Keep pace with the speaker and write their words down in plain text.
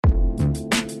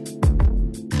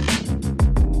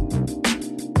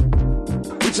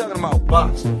talking about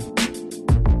boxing.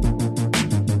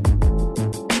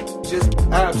 Just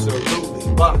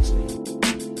absolutely boxing.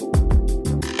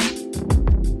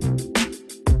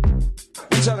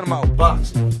 We're talking about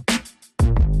boxing.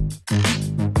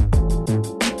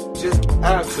 Just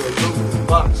absolutely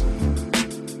boxing.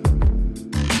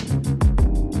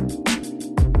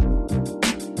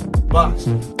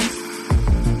 Boxing.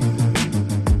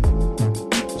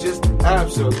 Just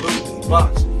absolutely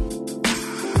boxing.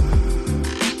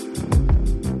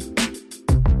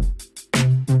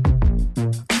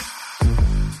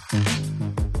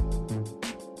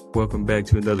 Welcome back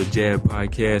to another Jab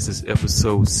Podcast. It's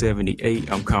episode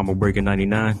 78. I'm Combo Breaker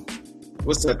 99.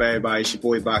 What's up, everybody? It's your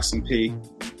boy Boxing P.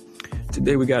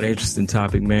 Today we got an interesting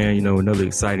topic, man. You know, another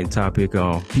exciting topic.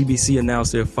 PBC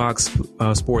announced their Fox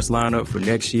Sports lineup for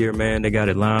next year, man. They got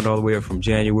it lined all the way up from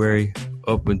January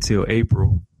up until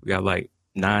April. We got like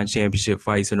 9 championship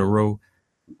fights in a row,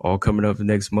 all coming up the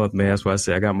next month, man. That's why I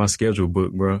said I got my schedule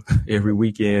booked, bro. Every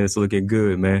weekend it's looking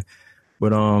good, man.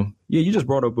 But yeah, you just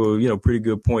brought up a pretty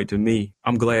good point to me.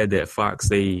 I'm glad that Fox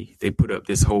they put up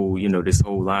this whole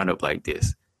lineup like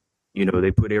this. You know, they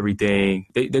put everything.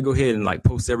 They go ahead and like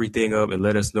post everything up and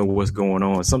let us know what's going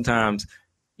on. Sometimes,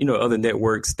 other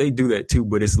networks they do that too,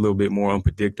 but it's a little bit more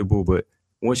unpredictable. But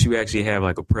once you actually have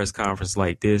like a press conference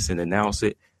like this and announce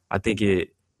it, I think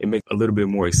it makes it a little bit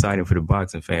more exciting for the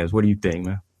boxing fans. What do you think,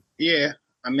 man? Yeah,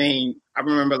 I mean, I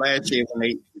remember last year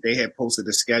when they had posted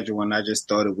the schedule, and I just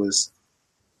thought it was.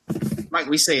 Like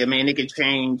we say, I mean, it could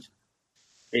change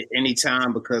at any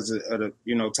time because of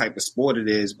the type of sport it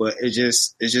is. But it's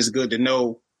just good to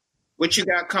know what you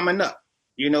got coming up.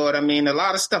 You know what I mean? A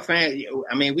lot of stuff. I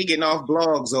mean, we getting off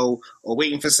blogs or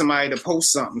waiting for somebody to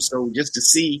post something. So just to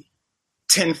see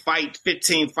 10 fights,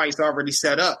 15 fights already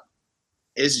set up,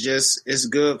 it's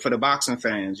good for the boxing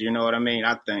fans. You know what I mean?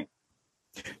 I think.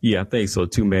 Yeah, I think so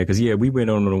too, man. Because we went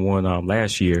on the one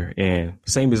last year, and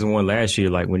same as the one last year,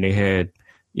 like when they had.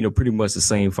 Pretty much the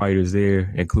same fighters there,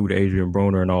 including Adrian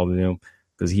Broner and all of them,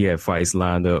 because he had fights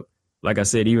lined up. Like I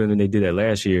said, even when they did that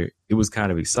last year, it was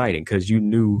kind of exciting because you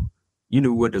knew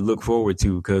what to look forward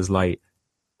to. Because like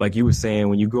you were saying,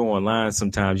 when you go online,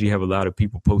 sometimes you have a lot of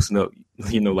people posting up,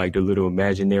 like the little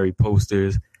imaginary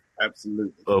posters,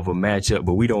 absolutely, of a matchup,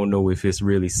 but we don't know if it's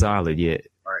really solid yet.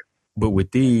 Right. But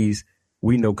with these,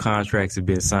 we know contracts have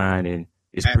been signed, and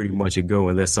it's pretty much a go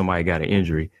unless somebody got an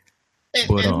injury.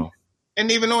 And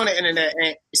even on the internet,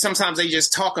 and sometimes they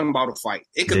just talking about a fight.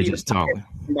 It could be just talking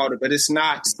about it, but it's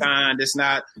not signed. It's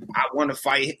not, I want to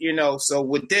fight, So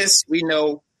with this, we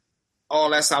know all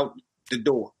that's out the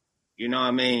door. You know what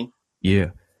I mean? Yeah.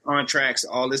 Contracts,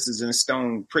 all this is in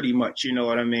stone pretty much. You know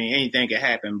what I mean? Anything can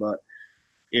happen, but,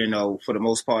 for the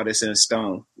most part, it's in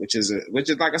stone, which is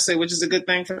like I say, which is a good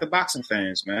thing for the boxing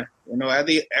fans, man.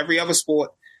 Every other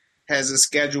sport has a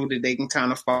schedule that they can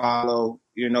kind of follow.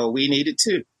 We need it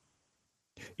too.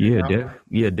 Yeah,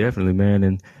 definitely, man.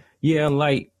 And yeah,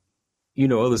 unlike,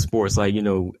 other sports like, the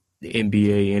NBA,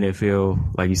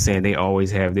 NFL, like you're saying, they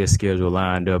always have their schedule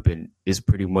lined up and it's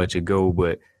pretty much a go.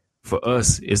 But for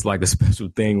us, it's like a special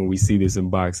thing when we see this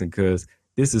in boxing because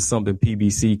this is something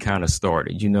PBC kind of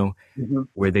started,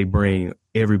 where they bring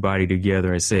everybody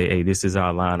together and say, hey, this is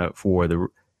our lineup for the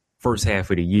first half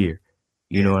of the year.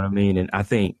 You know what I mean? And I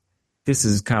think this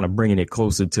is kind of bringing it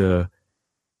closer to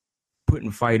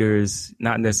putting fighters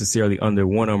not necessarily under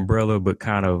one umbrella, but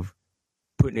kind of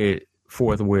putting it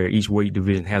forth where each weight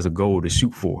division has a goal to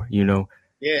shoot for,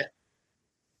 Yeah.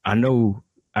 I know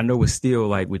it's still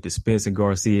like with the Spence and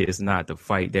Garcia, it's not the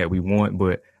fight that we want,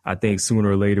 but I think sooner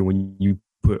or later when you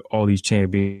put all these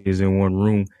champions in one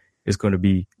room, it's going to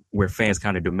be where fans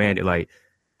kind of demand it. Like,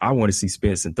 I want to see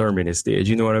Spence and Thurman instead.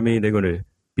 You know what I mean? They're going to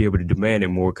be able to demand it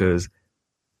more because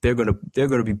they're going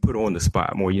to be put on the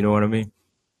spot more. You know what I mean?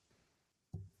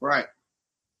 Right.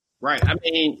 I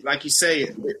mean, like you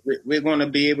say, we're going to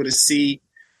be able to see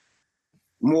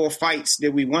more fights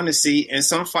that we want to see and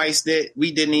some fights that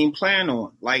we didn't even plan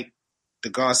on, like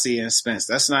the Garcia and Spence.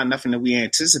 That's not nothing that we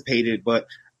anticipated, but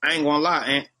I ain't going to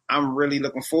lie, I'm really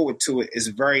looking forward to it. It's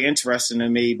very interesting to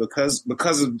me because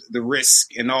of the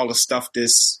risk and all the stuff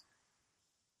that's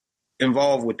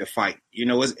involved with the fight.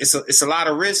 It's a lot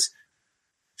of risk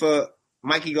for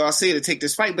Mikey Garcia to take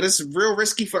this fight, but it's real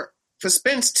risky for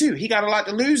Spence too. He got a lot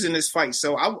to lose in this fight,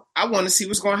 so I want to see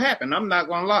what's going to happen. I'm not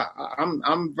going to lie.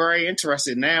 I'm very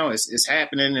interested now. It's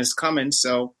happening. It's coming.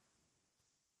 So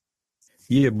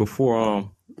yeah, before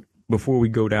we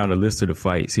go down the list of the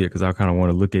fights here, because I kind of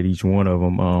want to look at each one of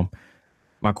them.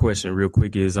 My question, real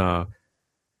quick, is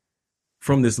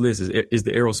from this list is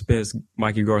the Errol Spence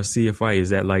Mikey Garcia fight?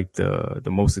 Is that like the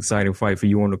most exciting fight for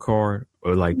you on the card,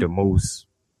 or like the most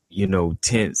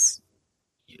tense,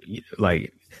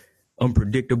 like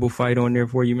unpredictable fight on there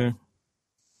for you, man?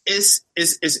 It's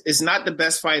not the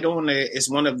best fight on there. It's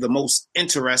one of the most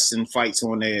interesting fights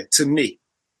on there to me.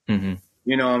 Mm-hmm.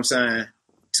 You know what I'm saying?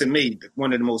 To me,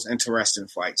 one of the most interesting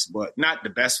fights, but not the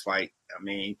best fight. I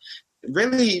mean,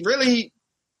 really,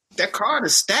 that card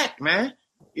is stacked, man.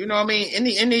 You know what I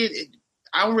mean?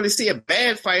 I don't really see a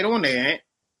bad fight on there.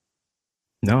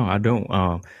 No, I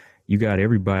don't. You got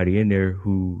everybody in there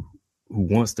who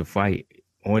wants to fight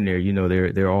on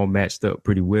there. They're all matched up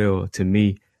pretty well to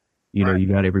me. Right. You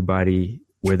got everybody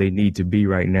where they need to be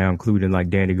right now, including like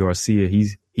Danny Garcia.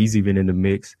 He's even in the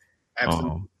mix.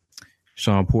 Absolutely.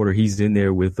 Sean Porter, he's in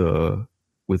there with a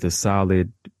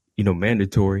solid,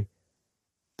 mandatory.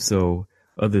 So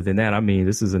other than that, I mean,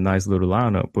 this is a nice little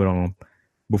lineup. But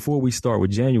before we start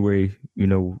with January,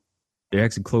 they're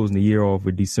actually closing the year off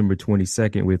with December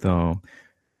 22nd with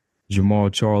Jamal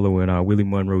Charlo and Willie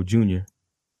Monroe Jr.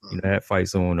 That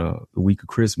fight's on the week of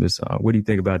Christmas. What do you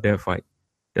think about that fight?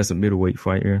 That's a middleweight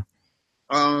fight here.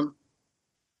 Man,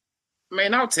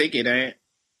 I'll take it.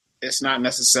 It's not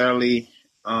necessarily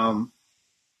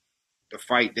the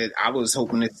fight that I was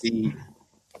hoping to see,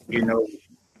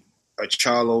 a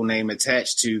Charlo name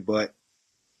attached to, but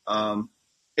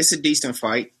it's a decent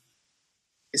fight.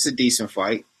 It's a decent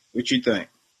fight. What you think?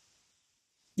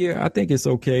 Yeah, I think it's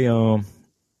okay.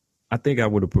 I think I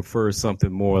would have preferred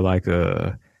something more like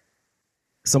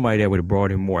somebody that would have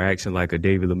brought him more action, like a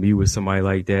David Lemieux or somebody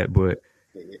like that. But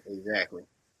exactly.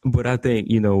 But I think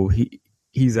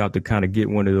he's out to kind of get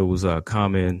one of those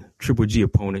common Triple G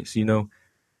opponents,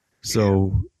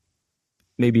 So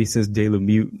maybe since De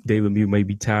Lemieux may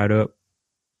be tied up,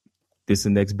 this is the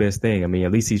next best thing. I mean,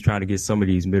 at least he's trying to get some of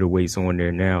these middleweights on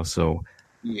there now. So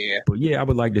yeah. But yeah, I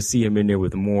would like to see him in there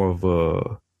with more of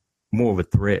a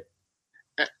threat.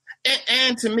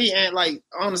 And to me, and like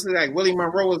honestly, like Willie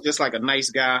Monroe is just like a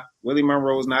nice guy. Willie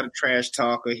Monroe is not a trash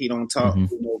talker. He don't talk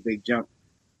no big junk.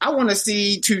 I want to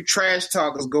see two trash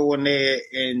talkers go in there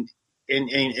and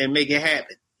make it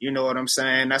happen. You know what I'm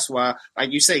saying? That's why,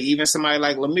 like you say, even somebody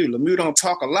like Lemieux don't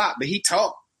talk a lot, but he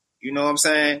talk. You know what I'm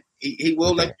saying? He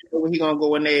will let you know when he gonna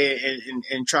go in there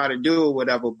and try to do or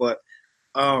whatever. But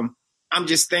I'm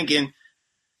just thinking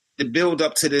the build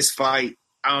up to this fight.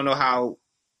 I don't know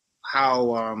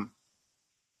how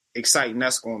exciting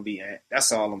that's going to be.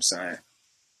 That's all I'm saying.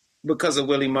 Because of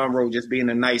Willie Monroe just being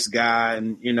a nice guy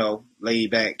and,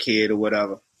 laid back kid or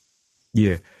whatever.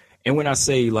 Yeah. And when I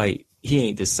say like he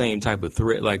ain't the same type of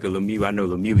threat like a Lemieux, I know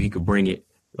Lemieux, he could bring it.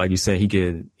 Like you said, he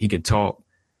can talk,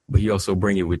 but he also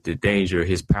bring it with the danger of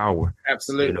his power.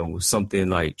 Absolutely. Something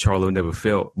like Charlo never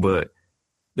felt. But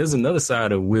there's another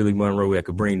side of Willie Monroe that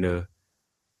could bring that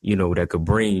could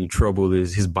bring trouble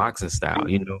is his boxing style,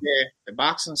 Yeah, the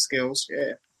boxing skills,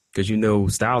 yeah.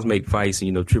 Because, styles make fights,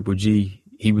 and, Triple G,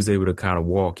 he was able to kind of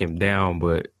walk him down,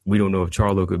 but we don't know if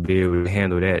Charlo could be able to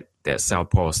handle that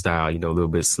southpaw style, a little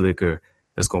bit slicker,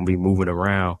 that's going to be moving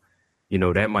around.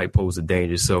 That might pose a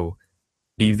danger. So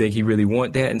do you think he really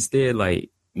want that instead? Like,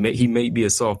 he may be a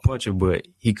soft puncher, but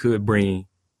he could bring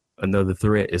another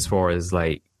threat as far as,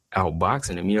 like,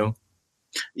 outboxing him,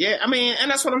 Yeah, I mean,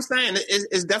 and that's what I'm saying.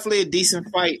 It's definitely a decent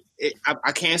fight.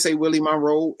 I can't say Willie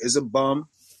Monroe is a bum.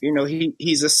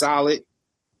 He's a solid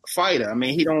fighter. I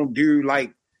mean, he don't do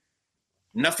like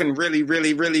nothing really,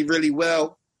 really, really, really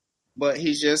well, but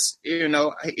he's just,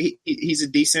 he's a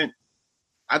decent.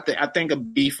 I think a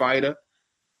B fighter,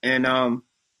 and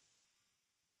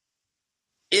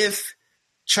if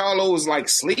Charlo was like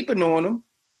sleeping on him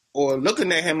or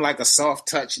looking at him like a soft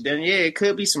touch, then yeah, it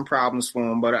could be some problems for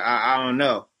him. But I don't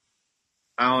know.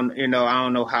 I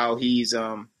don't know how he's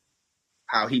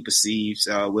how he perceives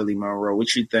Willie Monroe.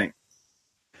 What you think?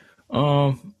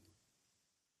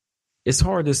 It's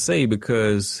hard to say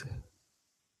because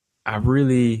I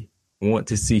really want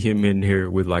to see him in here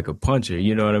with like a puncher.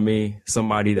 You know what I mean?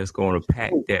 Somebody that's going to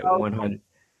pack that 100,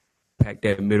 pack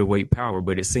that middleweight power.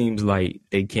 But it seems like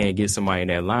they can't get somebody in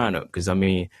that lineup because I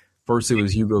mean, first it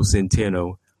was Hugo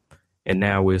Centeno, and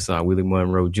now it's Willie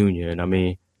Monroe Jr. And I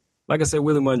mean, like I said,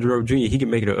 Willie Monroe Jr., he can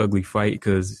make it an ugly fight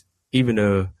because even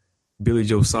the Billy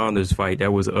Joe Saunders fight,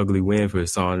 that was an ugly win for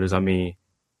Saunders. I mean,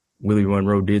 Willie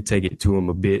Monroe did take it to him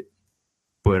a bit,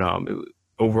 but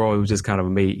overall it was just kind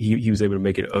of he was able to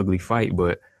make it an ugly fight.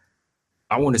 But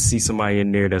I want to see somebody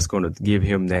in there that's going to give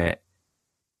him that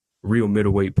real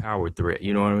middleweight power threat.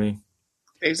 You know what I mean?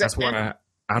 Exactly. That's why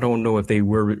I don't know if they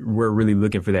were really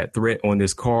looking for that threat on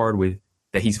this card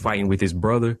that he's fighting with his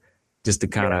brother, just to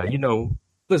kind of,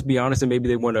 let's be honest, and maybe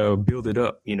they want to build it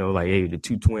up. Like, hey, the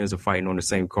two twins are fighting on the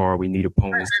same card. We need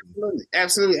opponents.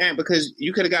 Absolutely, and because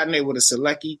you could have gotten there with a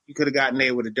Selecki, you could have gotten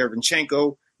there with a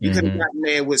Derevchenko, you could have gotten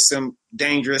there with some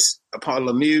dangerous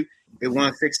Apollo Lemieux at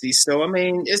 160. So I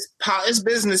mean, it's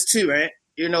business too, man.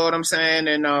 You know what I'm saying?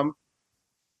 And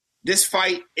this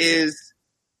fight is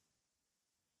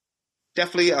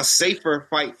definitely a safer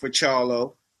fight for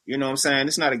Charlo. You know what I'm saying?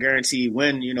 It's not a guaranteed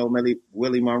win.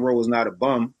 Willie Monroe is not a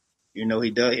bum. He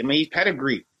does. I mean, he's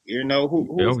pedigree.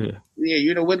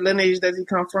 What lineage does he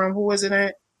come from? Who is it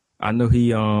at? I know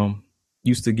he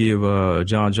used to give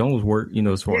John Jones work,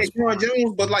 as far as John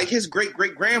Jones, but like his great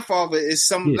grandfather is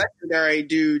some legendary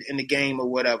dude in the game or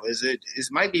whatever. It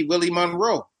might be Willie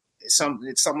Monroe. It's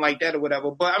something like that or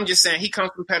whatever. But I'm just saying he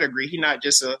comes from pedigree. He's not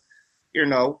just a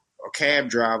cab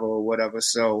driver or whatever.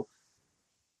 So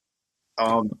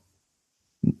oh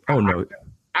no.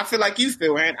 I feel like you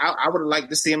feel, man. I would have liked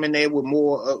to see him in there with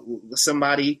more with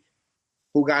somebody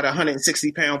who got a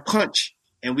 160-pound punch,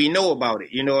 and we know about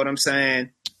it. You know what I'm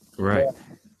saying? Right.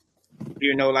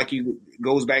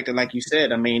 Goes back to like you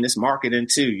said. I mean, it's marketing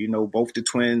too. Both the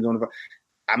twins on the.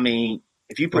 I mean,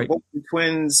 if you put both the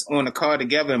twins on a card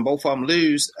together and both of them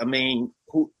lose, I mean,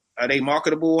 who are they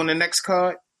marketable on the next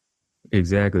card?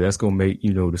 Exactly. That's gonna make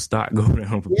the stock go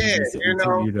down.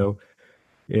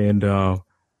 And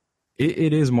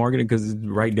it is marketing because it's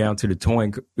right down to the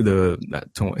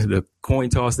coin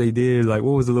toss they did. Like,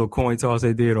 what was the little coin toss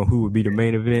they did on who would be the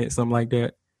main event, something like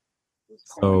that.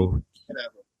 So,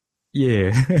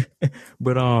 yeah.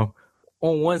 But on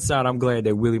one side, I'm glad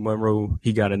that Willie Monroe,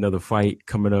 he got another fight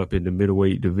coming up in the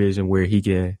middleweight division where he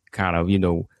can kind of,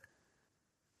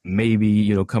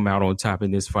 maybe, come out on top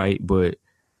in this fight. But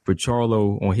for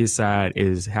Charlo, on his side,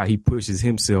 is how he pushes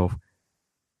himself.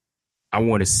 I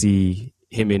want to see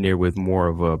him in there with more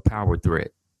of a power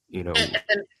threat,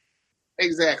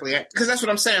 Exactly. Because that's what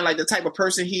I'm saying. Like the type of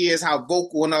person he is, how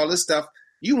vocal and all this stuff.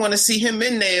 You want to see him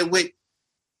in there with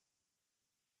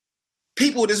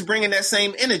people that's bringing that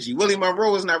same energy. Willie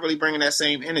Monroe is not really bringing that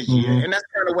same energy. Mm-hmm. And that's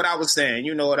kind of what I was saying.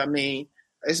 You know what I mean?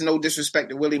 It's no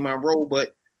disrespect to Willie Monroe,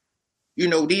 but,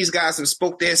 these guys have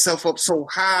spoke themselves up so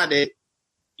high that,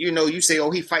 you say,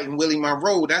 oh, he fighting Willie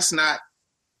Monroe. That's not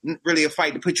really a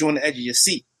fight to put you on the edge of your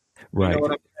seat. Right. You know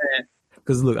what I'm saying?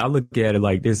 Because look, I look at it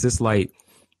like this. It's like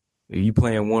you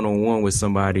playing one-on-one with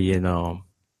somebody and,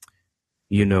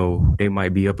 they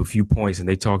might be up a few points and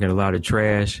they talking a lot of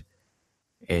trash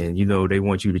and, they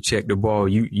want you to check the ball.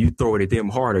 You throw it at them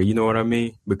harder. You know what I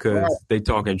mean? Because they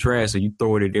talking trash, so you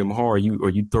throw it at them hard or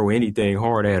you throw anything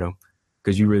hard at them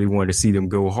because you really want to see them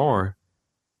go hard.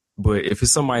 But if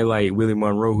it's somebody like Willie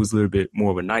Monroe, who's a little bit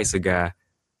more of a nicer guy,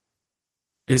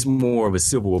 it's more of a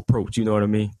civil approach. You know what I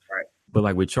mean? Right. But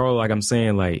like with Charles, like I'm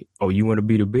saying, like, oh, you want to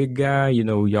be the big guy?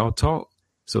 Y'all talk.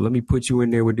 So let me put you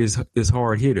in there with this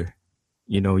hard hitter.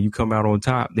 You come out on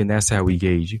top, then that's how we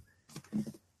gauge you.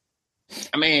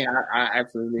 I mean, I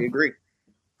absolutely agree.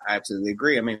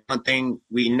 I mean, one thing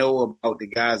we know about the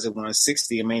guys at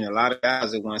 160, I mean, a lot of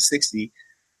guys at 160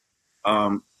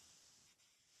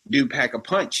 do pack a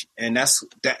punch. And that's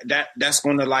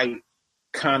going to, like,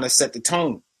 kind of set the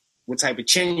tone. What type of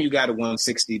chin you got at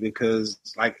 160? Because,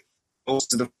 like,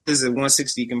 most of the fighters at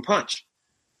 160 can punch.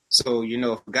 So,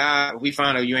 if we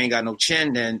find out you ain't got no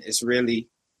chin, then it's really,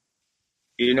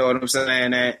 you know what I'm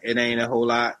saying? That it ain't a whole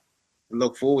lot to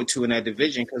look forward to in that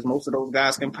division because most of those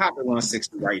guys can pop at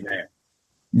 160 right now.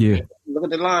 Yeah. Look at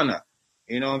the lineup.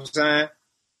 You know what I'm saying?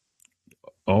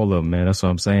 All of them, man. That's what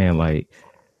I'm saying. Like,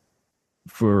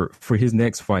 for his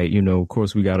next fight, of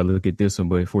course we got to look at this one,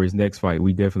 but for his next fight,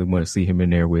 we definitely want to see him in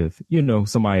there with,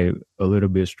 somebody a little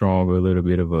bit stronger, a little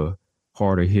bit of a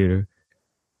harder hitter.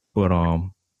 But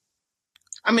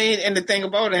I mean, and the thing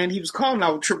about it, and he was calling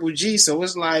out Triple G, so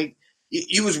it's like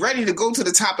you was ready to go to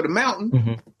the top of the mountain.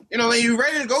 Mm-hmm. You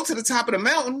ready to go to the top of the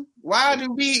mountain?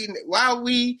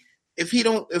 If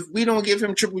we don't give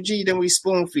him Triple G, then we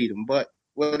spoon feed him. But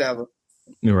whatever.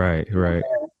 Right.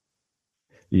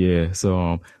 Yeah.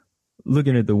 So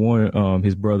looking at the one,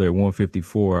 his brother at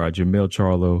 154, Jermell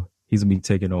Charlo, he's gonna be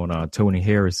taking on Tony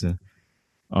Harrison.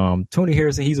 Tony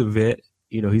Harrison, he's a vet.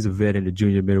 He's a vet in the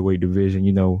junior middleweight division.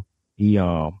 He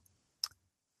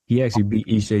actually beat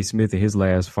Ishe Smith in his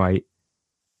last fight.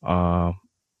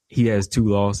 He has 2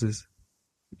 losses.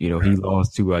 He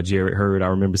lost to Jarrett Hurd. I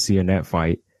remember seeing that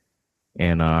fight.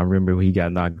 And I remember he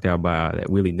got knocked out by that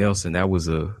Willie Nelson. That was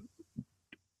a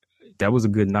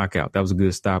good knockout. That was a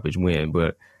good stoppage win.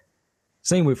 But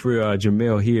same with for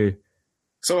Jermell here.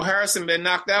 So Harrison been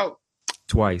knocked out?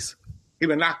 Twice. He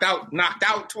been knocked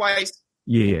out twice?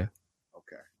 Yeah.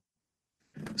 Okay.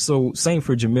 So same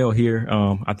for Jamel here.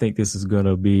 I think this is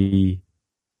gonna be.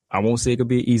 I won't say it could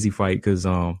be an easy fight because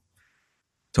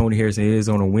Tony Harrison is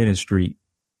on a winning streak,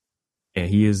 and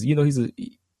he is. You know,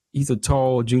 he's a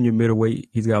tall junior middleweight.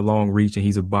 He's got long reach, and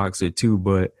he's a boxer too.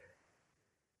 But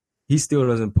he still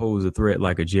doesn't pose a threat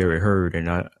like a Jarrett Hurd. And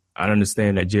I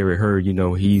understand that Jarrett Hurd, you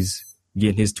know, he's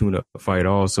getting his tune-up fight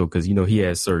also because, you know, he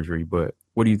has surgery. But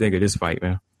what do you think of this fight,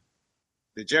 man?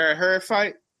 The Jarrett Hurd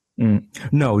fight?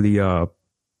 No, the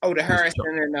the Harrison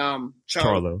and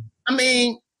Charlo.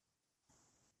 I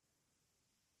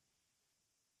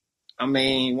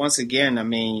mean, once again,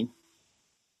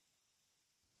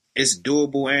 it's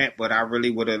doable, Ant, but I really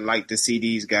would have liked to see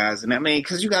these guys. And I mean,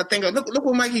 because you got to think of, look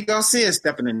what Mikey Garcia is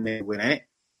stepping in there with, Ant.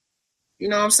 You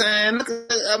know what I'm saying?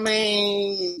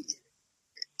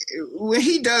 When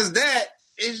he does that,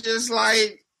 it's just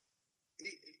like,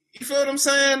 you feel what I'm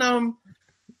saying?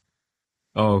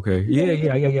 Oh, okay.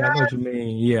 Yeah. I know what you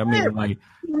mean. Yeah, I mean, like,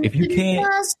 if you can't,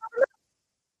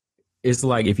 it's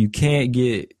like if you can't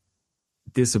get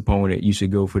this opponent, you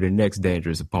should go for the next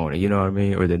dangerous opponent. You know what I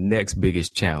mean? Or the next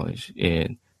biggest challenge.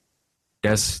 And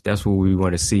that's what we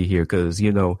want to see here. Because,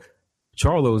 you know,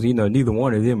 Charlo's, you know, neither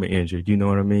one of them are injured. You know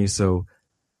what I mean? So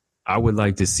I would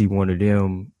like to see one of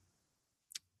them,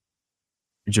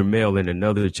 Jamel, in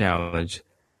another challenge,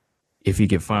 if he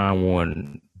can find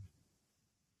one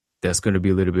that's going to be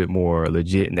a little bit more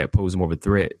legit and that poses more of a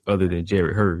threat other than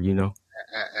Jarrett Hurd, you know?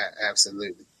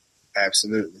 Absolutely.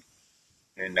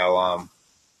 You know,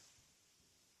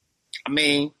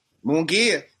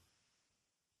 Munguia.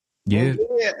 Yeah.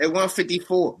 Munguia at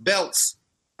 154 belts.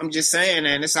 I'm just saying,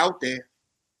 and it's out there.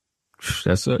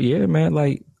 Yeah, man.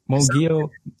 Like Munguia,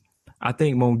 I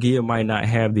think Munguia might not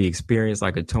have the experience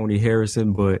like a Tony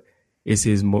Harrison, but it's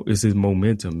his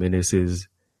momentum and it's his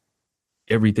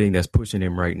everything that's pushing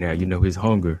him right now. You know, his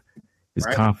hunger, his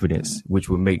confidence, which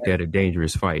would make that a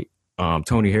dangerous fight.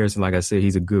 Tony Harrison, like I said,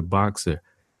 he's a good boxer,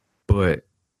 but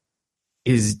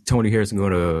is Tony Harrison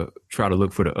going to try to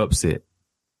look for the upset?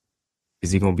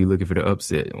 Is he going to be looking for the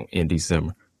upset in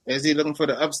December? Is he looking for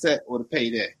the upset or the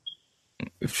payday?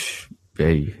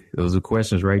 Hey, those are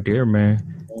questions right there,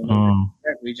 man.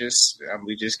 We just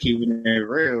keeping it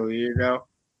real, you know.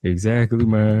 Exactly,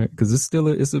 man. Because it's still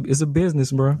it's a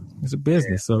business, bro. It's a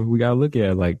business, so we gotta look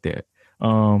at it like that.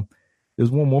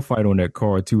 There's one more fight on that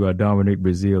card too. Dominic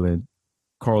Breazeale and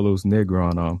Carlos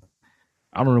Negron.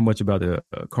 I don't know much about the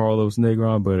Carlos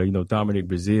Negron, but you know, Dominic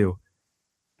Breazeale,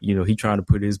 you know, he trying to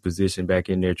put his position back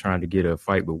in there, trying to get a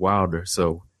fight with Wilder.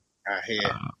 So, I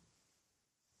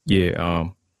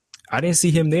didn't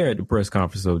see him there at the press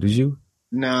conference, though. Did you?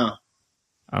 No.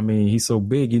 I mean, he's so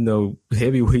big, you know,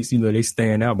 heavyweights, you know, they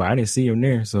stand out, but I didn't see him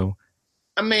there. So,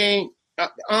 I mean,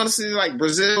 honestly, like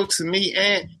Breazeale to me,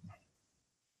 and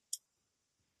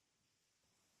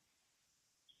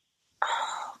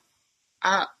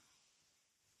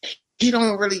he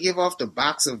don't really give off the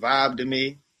boxer vibe to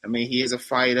me. I mean, he is a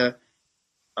fighter.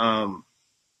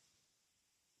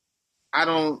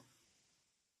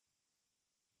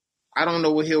 I don't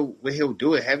know what he'll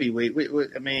do at heavyweight.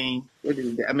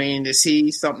 Is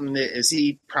he something that is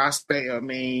he prospect? I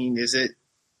mean, is it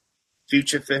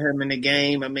future for him in the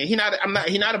game? I mean, he's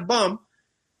not a bum,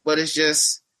 but it's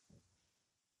just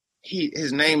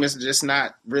his name is just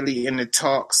not really in the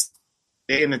talks.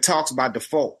 They're in the talks by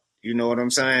default. You know what I'm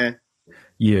saying?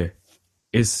 Yeah,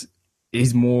 he's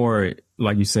more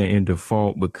like you say in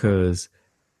default because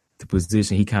the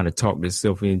position he kind of talked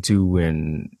himself into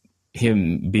and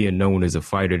him being known as a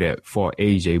fighter that fought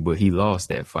AJ, but he lost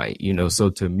that fight, you know? So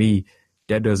to me,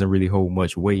 that doesn't really hold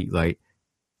much weight. Like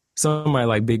somebody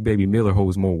like Big Baby Miller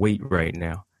holds more weight right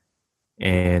now.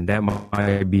 And that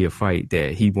might be a fight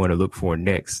that he want to look for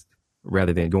next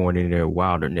rather than going in there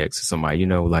Wilder next to somebody, you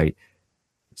know, like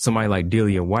somebody like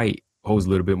Dillian White holds a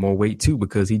little bit more weight too,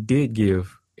 because he did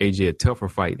give AJ a tougher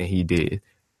fight than he did.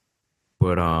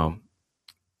 But,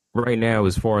 right now,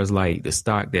 as far as like the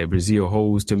stock that Breazeale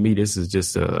holds, to me, this is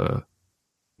just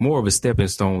more of a stepping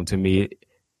stone to me.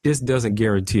 This doesn't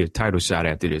guarantee a title shot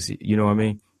after this. You know what I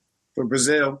mean? For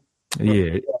Breazeale?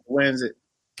 Yeah. Wins it.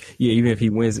 Yeah, even if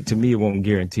he wins it, to me, it won't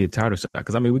guarantee a title shot.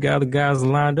 Because, I mean, we got other guys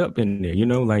lined up in there, you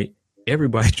know? Like,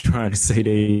 everybody's trying to say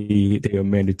they are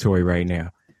mandatory right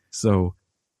now. So,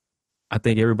 I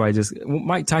think everybody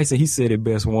Mike Tyson, he said it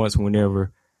best once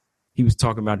whenever he was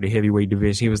talking about the heavyweight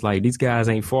division. He was like, these guys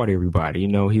ain't fought everybody. You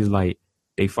know, he's like,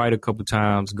 they fight a couple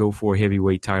times, go for a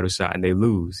heavyweight title shot, and they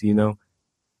lose, you know?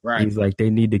 Right. He's like, they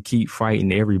need to keep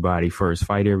fighting everybody first,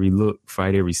 fight every look,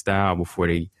 fight every style before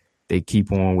they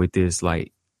keep on with this,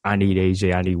 like, I need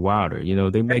AJ, I need Wilder. You know,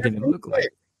 they making it look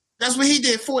like. That's what he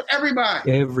did for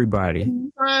everybody. Everybody.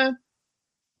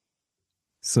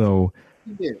 So,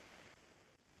 Yeah.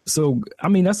 I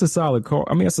mean, that's a solid card.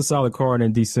 I mean, that's a solid card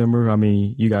in December. I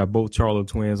mean, you got both Charlo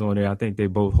twins on there. I think they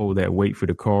both hold that weight for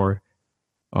the card.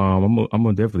 I'm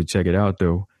gonna definitely check it out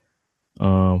though.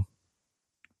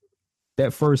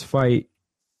 That first fight,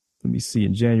 let me see,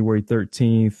 in January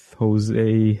 13th,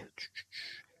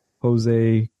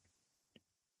 Jose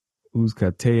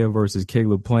Uzcategui versus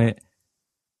Caleb Plant.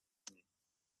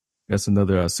 That's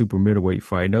another super middleweight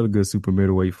fight. Another good super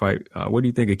middleweight fight. What do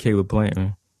you think of Caleb Plant,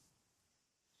 man?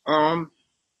 I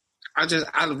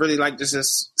really like to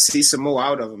just see some more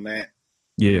out of him, man.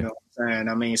 Yeah. You know what I'm saying?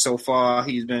 I mean, so far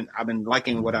I've been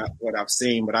liking what I've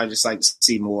seen, but I just like to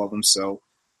see more of him. So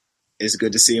it's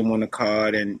good to see him on the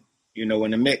card and, in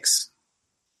the mix.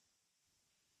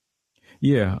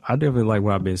 Yeah, I definitely like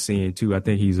what I've been seeing too. I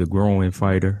think he's a growing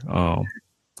fighter.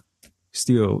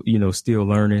 Still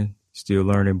learning,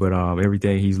 but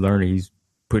everything he's learning, he's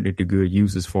putting it to good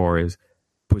use as far as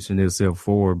pushing himself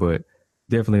forward. But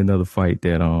definitely another fight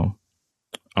that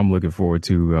I'm looking forward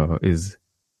to is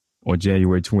on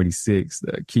January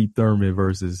 26th, Keith Thurman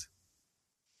versus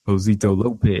Josito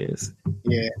Lopez.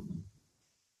 Yeah.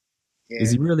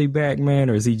 Is he really back, man,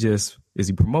 or is he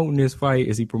promoting this fight?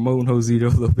 Is he promoting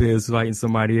Josito Lopez fighting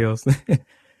somebody else?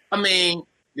 I mean,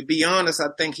 to be honest, I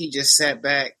think he just sat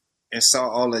back and saw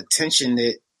all the attention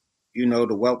that,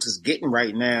 the welter's getting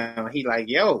right now. He like,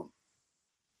 yo,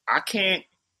 I can't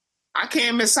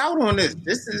miss out on this.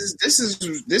 This is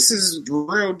the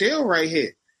real deal right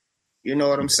here. You know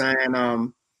what I'm saying?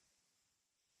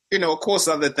 Of course,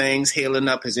 other things, healing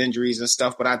up his injuries and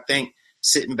stuff, but I think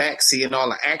sitting back, seeing all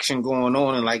the action going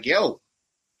on and like, yo,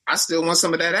 I still want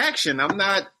some of that action. I'm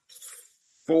not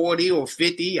 40 or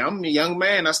 50. I'm a young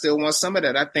man. I still want some of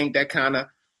that. I think that kind of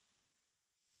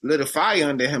lit a fire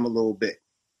under him a little bit.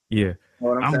 Yeah.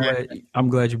 You know I'm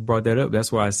glad you brought that up.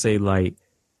 That's why I say, like,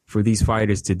 for these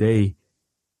fighters today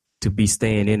to be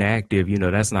staying inactive,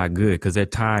 that's not good because their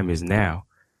time is now.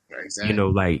 Exactly.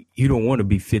 Like, you don't want to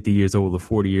be 50 years old or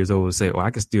 40 years old and say, oh,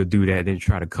 I can still do that, then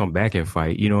try to come back and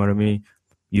fight. You know what I mean?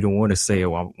 You don't want to say,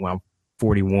 oh, when I'm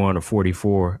 41 or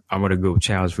 44, I'm going to go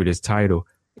challenge for this title.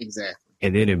 Exactly.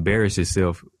 And then embarrass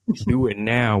yourself. Do it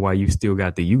now while you still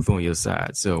got the youth on your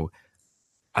side. So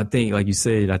I think, like you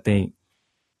said,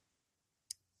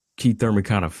 Keith Thurman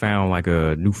kind of found like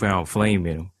a newfound flame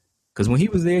in him. Because when he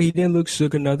was there, he didn't look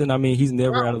shook or nothing. I mean, he's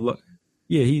never at a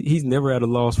he's never at a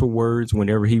loss for words.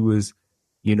 Whenever he was,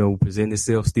 presenting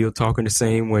himself, still talking the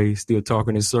same way, still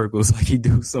talking in circles like he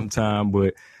do sometime.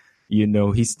 But,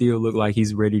 he still looked like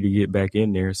he's ready to get back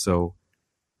in there. So,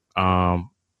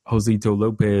 Josito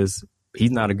Lopez,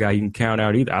 he's not a guy you can count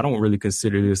out either. I don't really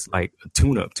consider this like a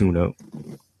tune-up.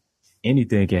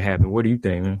 Anything can happen. What do you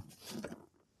think, man?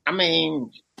 I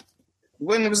mean,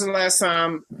 when was the last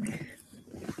time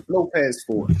Lopez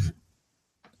fought?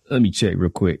 Let me check real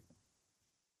quick.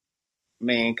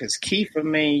 Man, because Keith,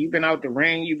 you've been out the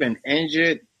ring, you've been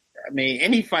injured. I mean,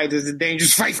 any fight is a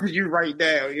dangerous fight for you right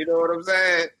now. You know what I'm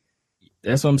saying?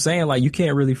 That's what I'm saying. Like, you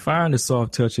can't really find a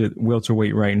soft touch at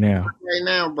welterweight right now. Not right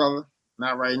now, brother.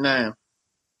 Not right now.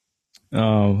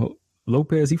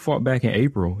 Lopez, he fought back in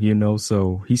April,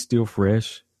 so he's still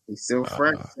fresh. He's still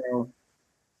fresh. So.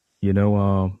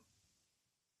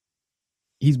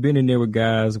 He's been in there with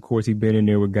guys. Of course, he's been in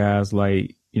there with guys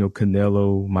like,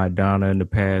 Canelo, Maidana in the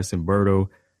past, and Berto.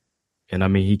 And I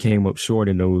mean, he came up short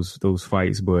in those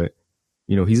fights, but,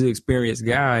 he's an experienced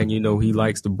guy and, he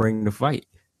likes to bring the fight.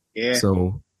 Yeah.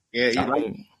 So, yeah,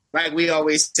 like we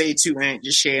always say too, man,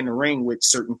 just sharing the ring with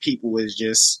certain people is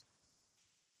just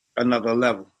another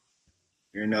level.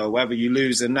 Whether you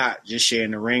lose or not, just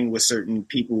sharing the ring with certain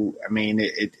people, I mean,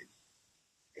 it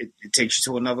takes you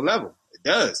to another level. It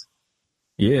does.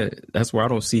 Yeah, that's why I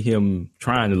don't see him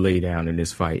trying to lay down in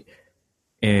this fight.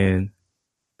 And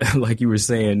like you were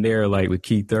saying there, like with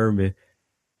Keith Thurman,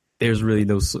 there's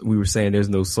no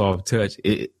soft touch.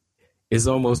 It's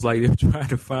almost like they're trying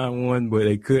to find one, but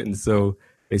they couldn't. So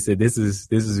they said, this is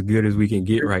as good as we can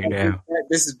get right now.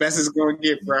 This is best it's going to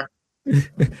get, bro. Take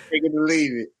it or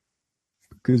leave it.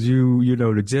 Because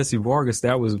the Jesse Vargas,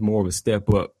 that was more of a step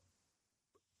up.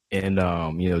 And,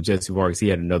 Jesse Vargas, he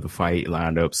had another fight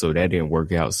lined up, so that didn't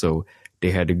work out. So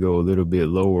they had to go a little bit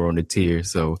lower on the tier.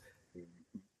 So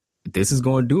this is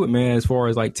going to do it, man, as far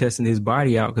as like testing his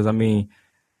body out. Because, I mean,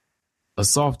 a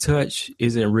soft touch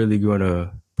isn't really going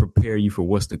to prepare you for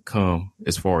what's to come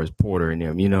as far as Porter and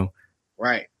them,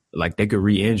 Right. Like they could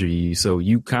re-injure you. So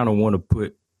you kind of want to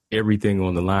put everything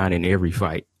on the line in every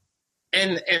fight.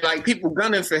 And like people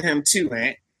gunning for him too,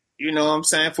 man. You know what I'm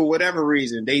saying? For whatever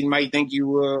reason. They might think you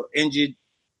were injured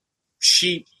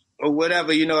sheep or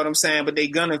whatever, you know what I'm saying? But they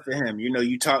gunning for him.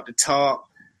 You talk the talk.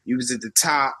 You was at the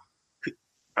top.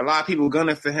 A lot of people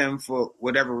gunning for him for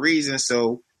whatever reason.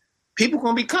 So people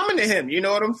going to be coming to him. You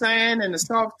know what I'm saying? And the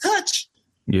soft touch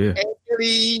Yeah. ain't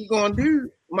really going to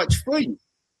do much for you.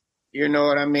 You know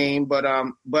what I mean? But I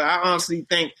honestly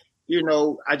think,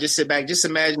 I just sit back. Just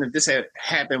imagine if this had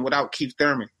happened without Keith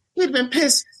Thurman. He'd been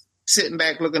pissed sitting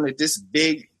back looking at this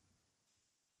big,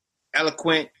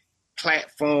 eloquent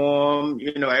platform.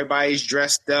 Everybody's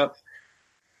dressed up,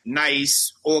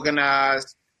 nice,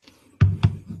 organized,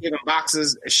 giving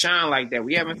boxers a shine like that.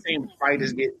 We haven't seen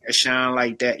fighters get a shine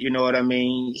like that. You know what I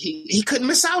mean? He couldn't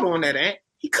miss out on that, Ant.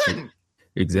 He couldn't.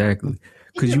 Exactly.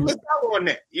 He couldn't miss out on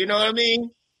that. You know what I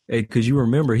mean? Hey, because you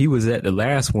remember he was at the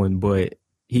last one, but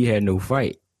he had no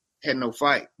fight. Had no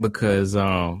fight. Because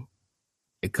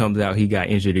it comes out he got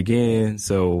injured again.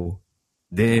 So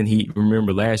then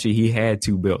remember last year he had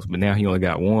 2 belts, but now he only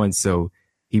got 1. So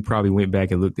he probably went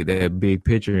back and looked at that big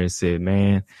picture and said,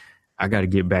 man, I got to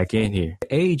get back in here.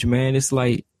 Age, man, it's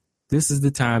like this is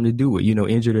the time to do it.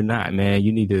 Injured or not, man,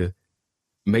 you need to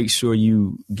make sure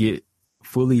you get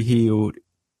fully healed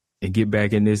and get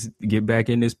back in this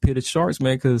pit of sharks,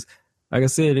 man. Because like I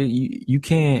said, you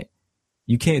can't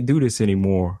do this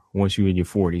anymore once you're in your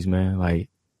 40s, man. Like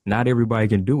not everybody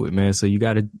can do it, man. So you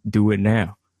got to do it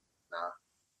now.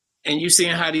 And you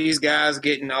seeing how these guys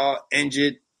getting all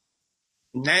injured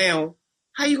now.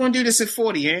 How you gonna do this at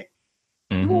 40, eh?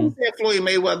 Mm-hmm. You said Floyd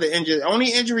Mayweather injured. The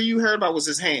only injury you heard about was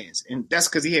his hands, and that's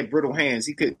because he had brittle hands.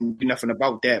 He couldn't do nothing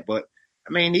about that. But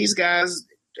I mean, these guys,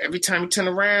 every time you turn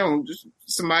around, just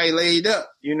somebody laid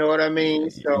up. You know what I mean?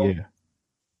 So. Yeah.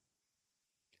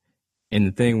 And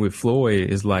the thing with Floyd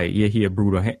is like, yeah, he had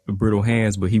brittle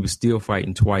hands, but he was still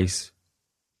fighting twice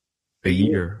a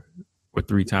year or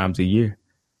 3 times a year.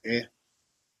 Yeah.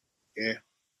 Yeah.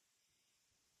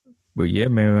 But yeah,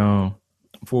 man,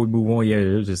 before we move on, yeah,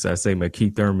 it was just, I say, man,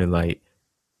 Keith Thurman, like,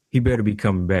 he better be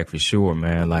coming back for sure,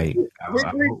 man. Like,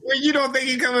 wait, you don't think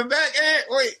he coming back?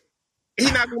 Wait, he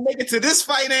not gonna make it to this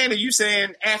fight, and are you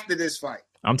saying after this fight?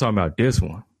 I'm talking about this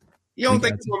one. You don't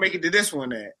think he's gonna make it to this one,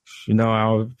 then?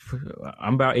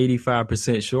 I'm about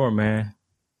 85% sure, man.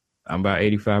 I'm about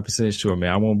 85% sure,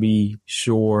 man. I won't be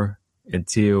sure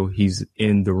until he's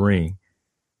in the ring.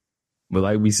 But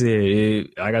like we said,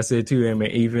 like I said too,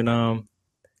 man, even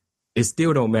it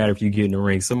still don't matter if you get in the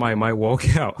ring. Somebody might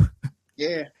walk out.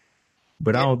 Yeah.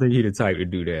 But I don't think he the type to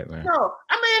do that, man. No,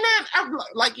 I mean,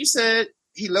 like you said,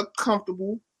 he looked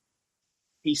comfortable.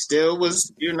 He still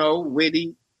was,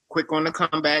 witty, quick on the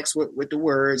comebacks with the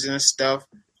words and stuff.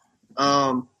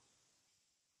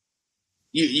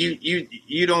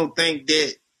 You don't think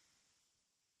that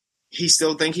he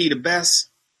still think he the best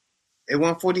at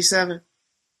 147?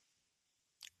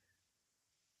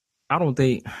 I don't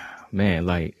think, man,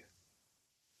 like,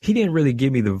 he didn't really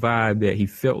give me the vibe that he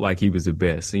felt like he was the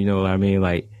best. You know what I mean?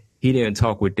 Like, he didn't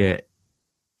talk with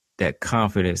that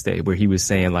confidence where he was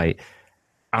saying, like,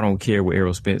 I don't care what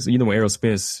Errol Spence. When Errol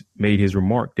Spence made his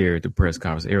remark there at the press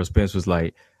conference, Errol Spence was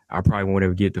like, I probably won't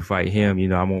ever get to fight him.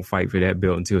 I won't fight for that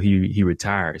belt until he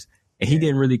retires. And he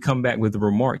didn't really come back with a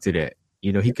remark to that.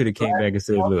 He could have came back and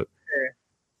said, look,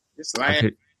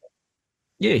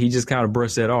 he just kind of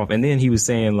brushed that off. And then he was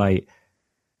saying, like,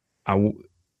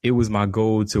 it was my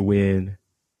goal to win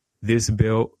this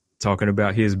belt, talking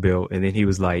about his belt. And then he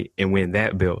was like, and win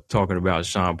that belt, talking about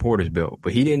Sean Porter's belt.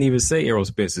 But he didn't even say Errol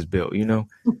Spence's belt,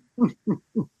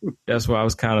 That's why I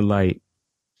was kind of like,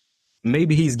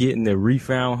 maybe he's getting the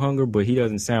refound hunger, but he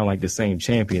doesn't sound like the same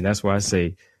champion. That's why I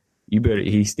say,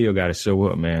 he still got to show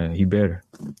up, man. He better.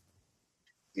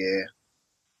 Yeah.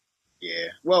 Yeah.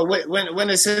 Well, when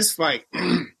is his fight?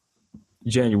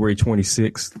 January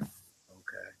 26th. Okay.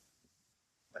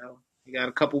 Well, he got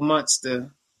a couple months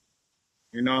to,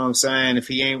 you know what I'm saying? If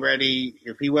he ain't ready,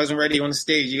 if he wasn't ready on the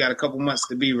stage, you got a couple months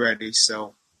to be ready.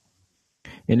 So.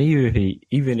 And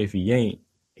even if he ain't,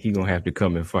 he gonna have to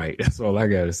come and fight. That's all I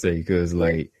gotta say. Because,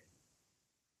 like,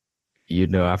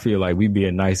 I feel like we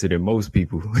being nicer than most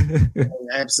people.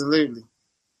 Absolutely.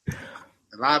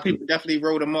 A lot of people definitely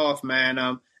wrote him off, man.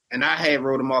 And I had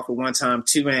wrote him off at one time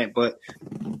too, man. But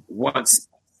once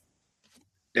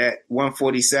that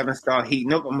 147 started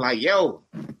heating up, I'm like, yo.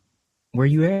 Where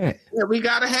you at? Yeah, we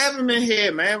got to have him in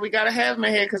here, man. We got to have him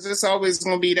in here because it's always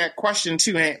going to be that question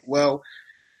too, man. Well,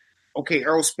 okay,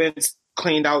 Errol Spence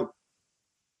cleaned out,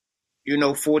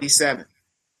 47.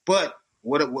 But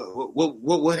what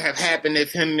would have happened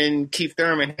if him and Keith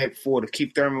Thurman had fought? If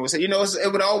Keith Thurman was,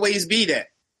 it would always be that.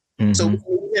 Mm-hmm. So we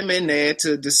put him in there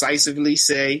to decisively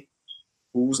say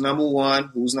who's number one,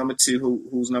 who's number two,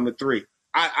 who's number three.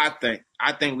 I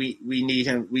think we need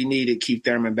him. We needed Keith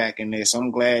Thurman back in there. So I'm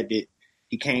glad that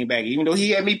he came back. Even though he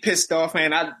had me pissed off,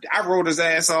 man, I wrote his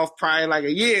ass off probably like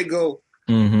a year ago.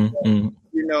 You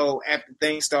know, after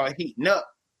things started heating up,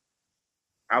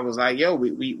 I was like, yo,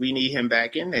 we need him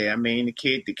back in there. I mean, the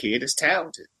kid is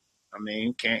talented. I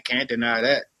mean, can't deny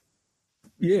that.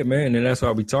 Yeah, man, and that's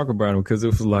why we talk about him, because it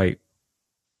was like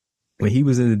when he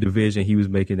was in the division, he was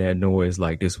making that noise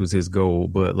like this was his goal.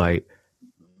 But like,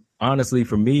 honestly,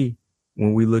 for me,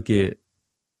 when we look at,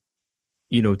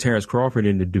 you know, Terrence Crawford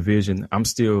in the division, I'm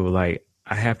still like,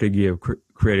 I have to give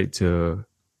credit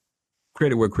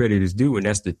where credit is due, and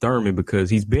that's to Thurman, because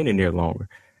he's been in there longer.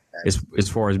 As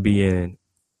far as being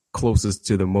closest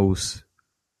to the most,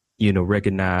 you know,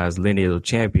 recognized lineal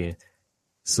champion.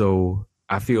 So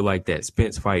I feel like that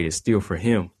Spence fight is still for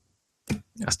him.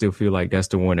 I still feel like that's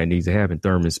the one that needs to happen,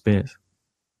 Thurman Spence.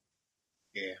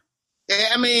 Yeah,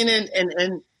 I mean,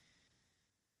 and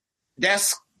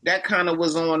that kind of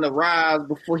was on the rise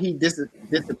before he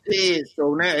disappeared.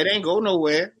 So now it ain't go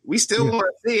nowhere. We still want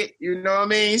to see it. You know what I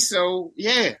mean? So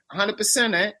yeah,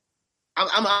 100%. That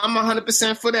I'm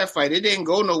 100% for that fight. It didn't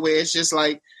go nowhere. It's just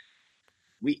like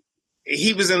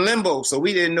he was in limbo, so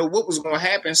we didn't know what was going to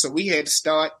happen. So we had to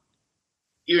start,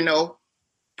 you know,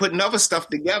 putting other stuff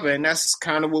together, and that's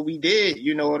kind of what we did.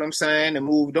 You know what I'm saying? And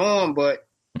moved on. But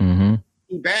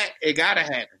he back, it gotta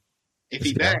happen. If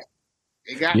he back,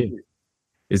 it got to.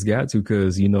 It's got to,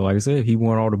 because, you know, like I said, he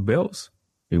won all the belts.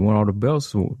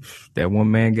 So that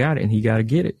one man got it, and he got to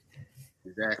get it.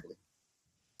 Exactly.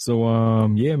 So,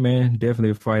 yeah, man,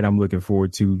 definitely a fight I'm looking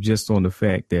forward to, just on the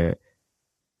fact that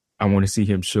I want to see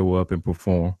him show up and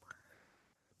perform.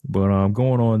 But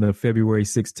going on to February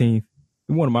 16th,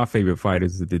 one of my favorite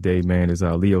fighters of the day, man, is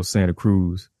Leo Santa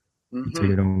Cruz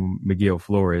taking on Miguel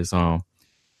Flores.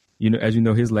 You know, as you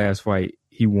know, his last fight,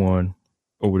 he won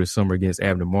over the summer against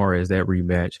Abner Mares, that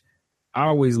rematch. I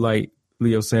always like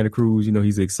Leo Santa Cruz. You know,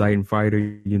 he's an exciting fighter,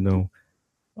 you know,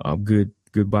 good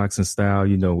boxing style,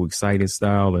 you know, exciting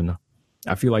style. And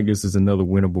I feel like this is another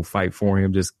winnable fight for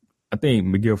him. I think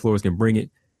Miguel Flores can bring it.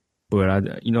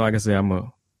 But, you know, like I said, I'm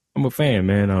a fan,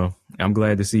 man. I'm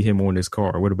glad to see him on this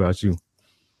card. What about you?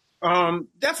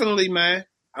 Definitely, man.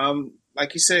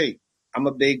 Like you say, I'm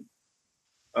a big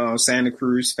Santa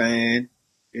Cruz fan,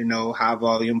 you know, high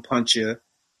volume puncher,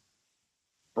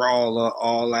 brawler,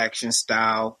 all action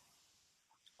style.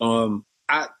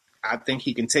 I think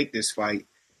he can take this fight,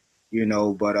 you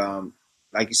know, but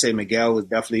like you say, Miguel is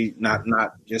definitely not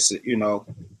just, you know,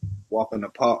 walk in the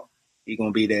park. He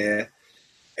gonna be there,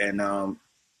 and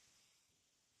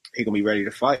he gonna be ready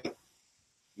to fight.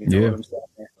 You know what I'm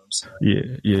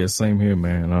saying? Yeah, same here,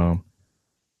 man.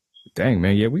 Dang,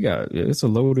 man, it's a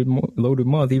loaded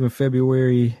month. Even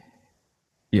February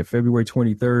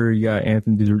 23rd, you got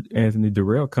Anthony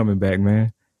Durrell coming back,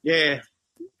 man. Yeah,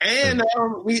 and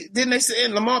didn't they say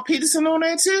Lamar Peterson on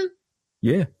that too?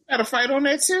 Yeah, had a fight on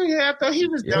that too. Yeah, I thought he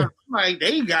was done. Like,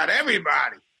 they got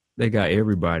everybody. They got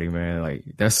everybody, man. Like,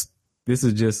 this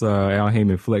is just Al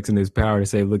Heyman flexing his power to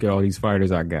say, look at all these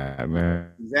fighters I got,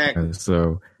 man. Exactly.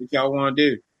 So what y'all want to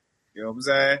do? You know what I'm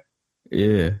saying?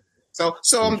 Yeah. So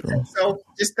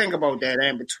just think about that.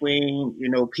 And between, you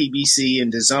know, PBC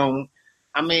and DAZN,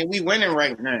 I mean, we winning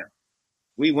right now.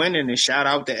 We winning, and shout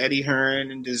out to Eddie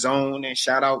Hearn and DAZN, and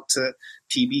shout out to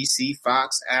PBC,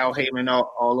 Fox, Al Heyman,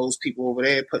 all those people over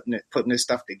there putting this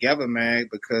stuff together, man,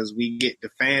 because the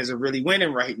fans are really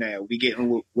winning right now. We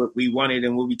getting what we wanted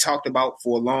and what we talked about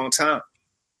for a long time.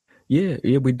 Yeah,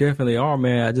 we definitely are,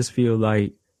 man. I just feel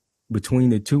like between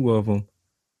the two of them,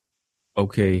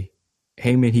 okay,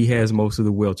 Heyman, he has most of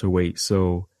the welterweight,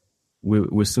 so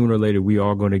we're sooner or later we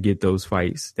are going to get those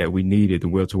fights that we needed, the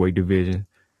welterweight division.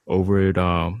 Over at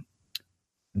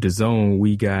DAZN,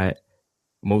 we got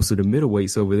most of the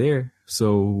middleweights over there,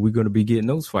 so we're going to be getting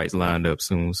those fights lined up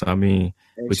soon. So, I mean,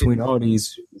 between all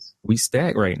these, we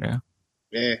stack right now.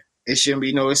 Yeah, it shouldn't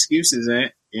be no excuses,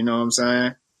 you know what I'm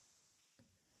saying?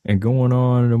 And going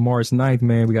on to March 9th,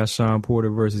 man, we got Sean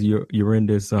Porter versus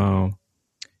Yurindas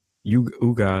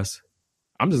Ugas.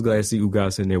 I'm just glad to see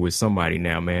Ugas in there with somebody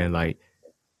now, man. Like,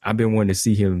 I've been wanting to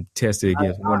see him tested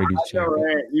against one of these champions.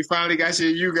 Right. You finally got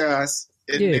you guys.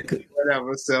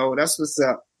 Whatever. So that's what's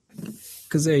up.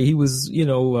 Because he was, you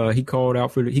know, he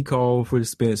called for the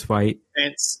Spence fight.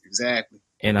 Spence, exactly.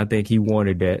 And I think he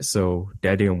wanted that, so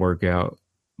that didn't work out.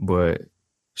 But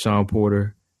Sean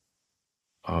Porter,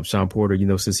 you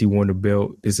know, since he won the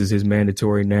belt, this is his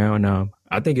mandatory now. And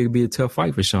I think it could be a tough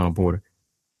fight for Sean Porter.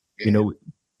 Yeah. You know,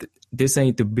 this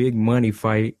ain't the big money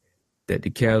fight that the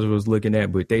casuals looking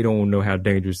at, but they don't know how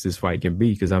dangerous this fight can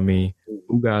be. Because, I mean,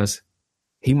 Ugas,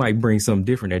 he might bring something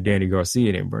different that Danny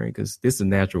Garcia didn't bring, because this is a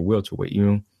natural welterweight, you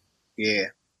know? Yeah.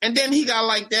 And then he got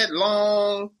like that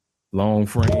long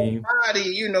frame. body,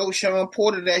 you know, Sean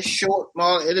Porter, that short.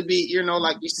 Well, it'll be, you know,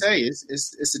 like you say,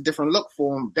 it's a different look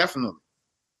for him, definitely.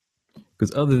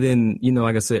 Because other than, you know,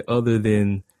 like I said, other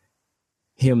than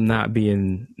him not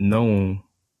being known,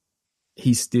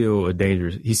 he's still a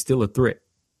threat.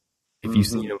 If you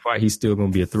see him fight, he's still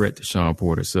going to be a threat to Sean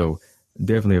Porter. So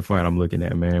definitely a fight I'm looking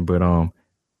at, man. But a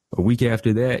week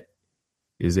after that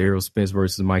is Errol Spence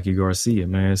versus Mikey Garcia,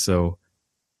 man. So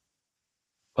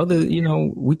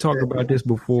we talked about this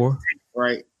before.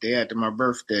 Right. Day after my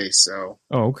birthday, so.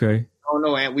 Oh, okay. I don't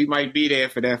know, and we might be there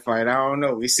for that fight. I don't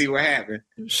know. We see what happens.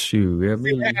 Shoot. I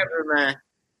mean, see what happens, man.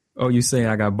 Oh, you saying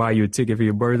I got to buy you a ticket for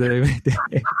your birthday?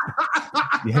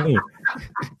 Dang.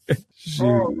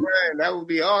 Oh, man, that would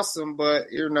be awesome.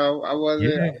 But, you know, I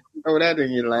wasn't throw that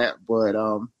in your lap. But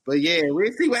yeah,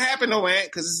 we'll see what happened, though, Ant,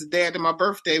 because it's the day after my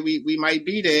birthday. We might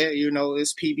be there. You know,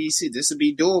 it's PBC. This will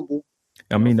be doable.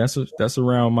 I mean, that's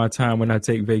around my time when I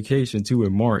take vacation, too,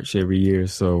 in March every year.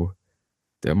 So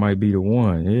that might be the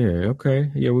one. Yeah,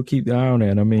 okay. Yeah, we'll keep the eye on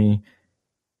that. I mean,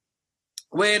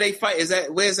 where they fight?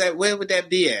 Where would that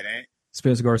be at, Ant?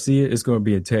 Spence Garcia, it's going to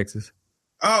be in Texas.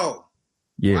 Oh.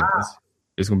 Yeah, wow.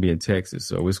 It's going to be in Texas.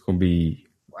 So it's going to be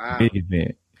a big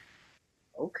event.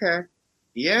 Okay.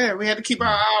 Yeah, we had to keep our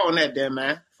eye on that then,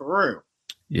 man. For real.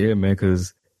 Yeah, man,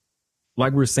 because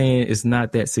like we're saying, it's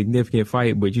not that significant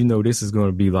fight, but you know, this is going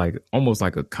to be like almost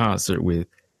like a concert where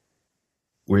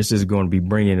it's just going to be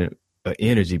bringing an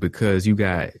energy because you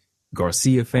got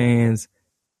Garcia fans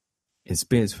and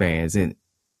Spence fans, and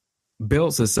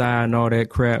belts aside and all that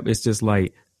crap, it's just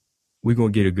like we're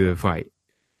going to get a good fight.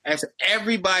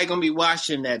 Everybody going to be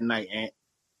watching that night, Ant.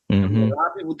 Mm-hmm. A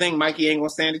lot of people think Mikey ain't going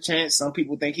to stand a chance. Some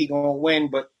people think he going to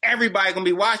win, but everybody going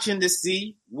to be watching to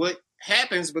see what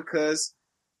happens because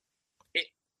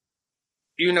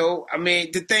you know, I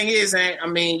mean, the thing is, I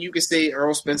mean, you can say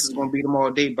Errol Spence is going to beat him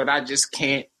all day, but I just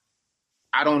can't.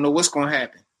 I don't know what's going to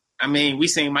happen. I mean, we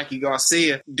seen Mikey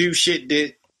Garcia do shit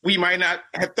that we might not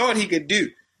have thought he could do.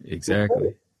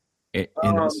 Exactly. And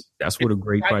that's what a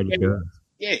great fighter does.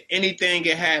 Yeah, anything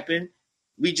can happen.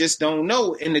 We just don't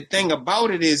know. And the thing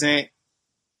about it is, I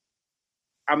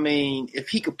mean, if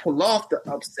he could pull off the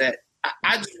upset,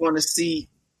 I just want to see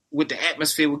with the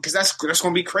atmosphere, because that's going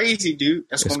to be crazy, dude.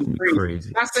 That's going to be crazy.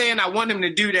 I'm not saying I want him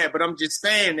to do that, but I'm just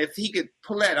saying if he could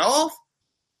pull that off,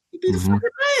 he'd be the fucking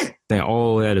man. And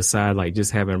all that aside, like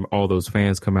just having all those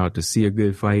fans come out to see a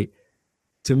good fight,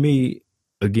 to me,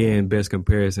 again, best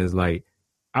comparison is like,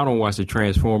 I don't watch the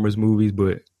Transformers movies,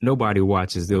 but nobody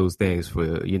watches those things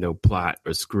for, you know, plot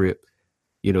or script.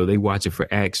 You know, they watch it for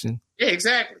action. Yeah,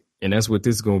 exactly. And that's what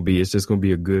this is going to be. It's just going to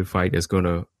be a good fight that's going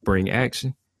to bring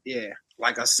action. Yeah.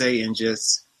 Like I say, and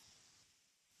just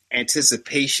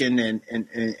anticipation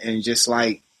and just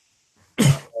like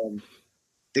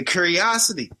the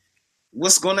curiosity.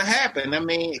 What's going to happen? I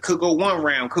mean, it could go 1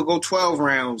 round, could go 12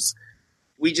 rounds.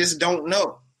 We just don't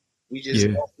know. We just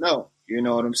don't know. You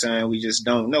know what I'm saying? We just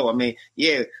don't know. I mean,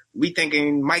 yeah, we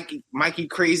thinking Mikey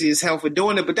crazy as hell for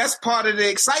doing it, but that's part of the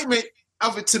excitement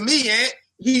of it to me, and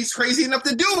he's crazy enough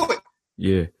to do it.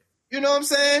 Yeah. You know what I'm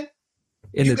saying?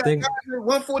 And you the thing, guys at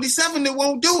 147 that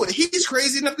won't do it. He's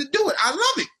crazy enough to do it. I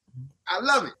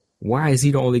love it. Why is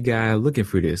he the only guy looking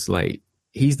for this? Like,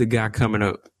 he's the guy coming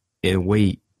up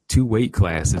in 2 weight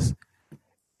classes,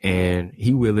 and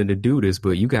he willing to do this,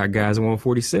 but you got guys at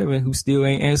 147 who still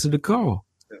ain't answered the call.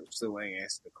 Still ain't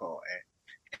answered the call.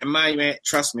 And man,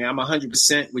 trust me, I'm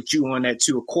 100% with you on that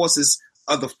too. Of course, there's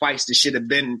other fights that should have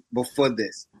been before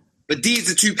this, but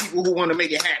these are 2 people who want to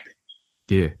make it happen.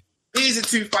 Yeah. These are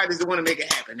 2 fighters that want to make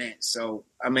it happen. So,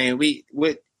 I mean,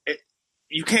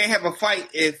 you can't have a fight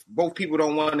if both people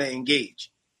don't want to engage.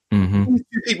 Mm-hmm. 2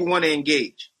 people want to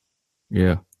engage.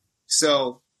 Yeah.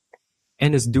 So.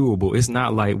 And it's doable. It's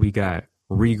not like we got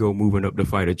Rigo moving up to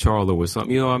fight a Charlo or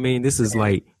something. You know what I mean? This is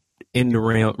like in the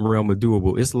realm of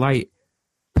doable. It's like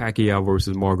Pacquiao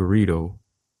versus Margarito.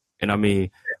 And I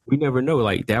mean, we never know.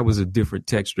 Like, that was a different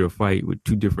texture of fight with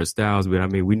 2 different styles. But I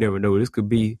mean, we never know. This could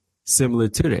be similar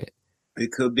to that.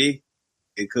 It could be.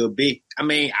 I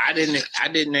mean, I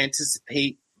didn't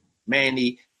anticipate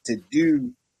Manny to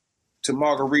do to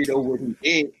Margarito what he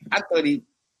did. I thought he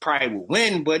probably would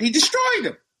win, but he destroyed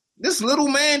him. This little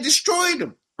man destroyed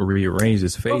him. Rearranged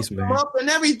his face, man. Up and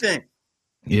everything.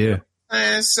 Yeah.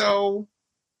 And so,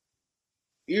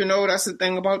 you know, that's the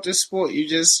thing about this sport. You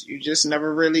just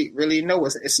never really know.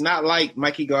 It's not like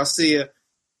Mikey Garcia.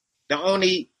 The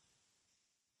only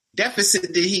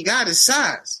deficit that he got is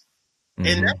size.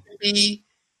 And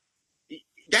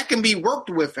that can be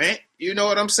worked with, you know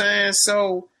what I'm saying?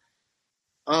 So,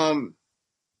 I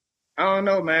I don't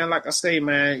know, man. Like I say,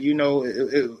 man, you know,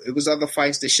 it was other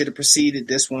fights that should have preceded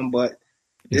this one, but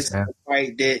this is a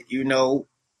fight that, you know,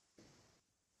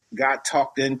 got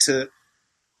talked into,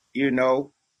 you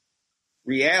know,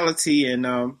 reality, and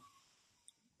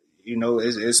you know,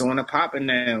 it's on the popping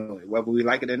now, whether we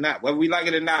like it or not. Whether we like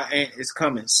it or not, it's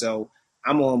coming. So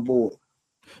I'm on board.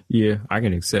 Yeah, I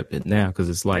can accept it now because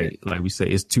it's like we say,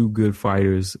 it's two good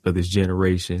fighters of this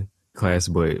generation class,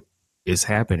 but it's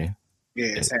happening.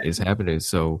 Yeah, it's happening.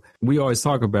 So we always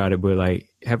talk about it, but like,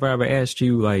 have I ever asked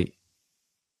you, like,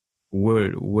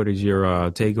 what is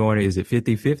your take on it? Is it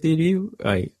 50-50 to you?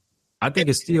 Like, I think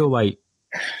it's still like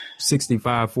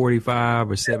 65-45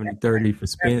 or 70-30 for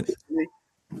Spence.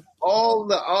 All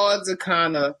the odds are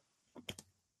kind of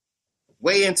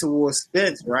weighing towards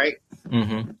Spence, right?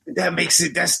 Mm-hmm.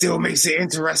 That still makes it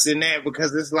interesting there,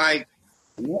 because it's like,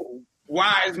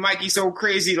 why is Mikey so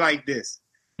crazy like this?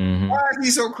 Mm-hmm. Why is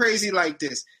he so crazy like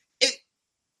this?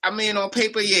 I mean, on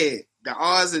paper, yeah, the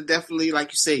odds are definitely,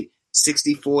 like you say,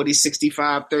 60-40,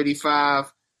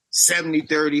 65-35,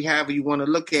 70-30, however you want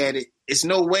to look at it. It's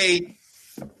no way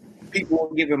people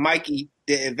are giving Mikey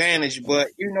the advantage, but,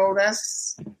 you know,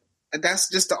 that's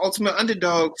just the ultimate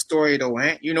underdog story, though,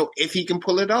 Ant. You know, if he can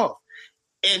pull it off.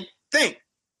 And think,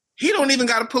 he don't even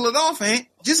got to pull it off, Ant.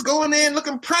 Just go in there and look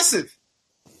impressive.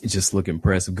 Just look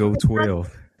impressive. Go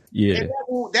 12. Yeah. And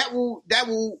that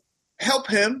will help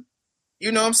him.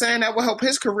 You know what I'm saying? That will help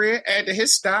his career, add to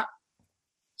his stock.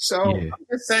 So yeah. I'm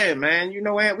just saying, man, you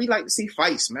know, Ant, we like to see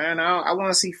fights, man. I want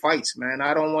to see fights, man.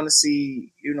 I don't want to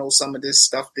see, you know, some of this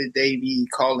stuff that they be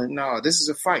calling. No, this is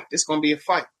a fight. This is going to be a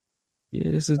fight.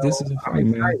 Yeah, this is a fight,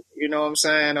 man. You know what I'm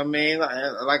saying? I mean,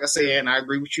 like I said, and I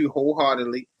agree with you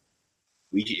wholeheartedly.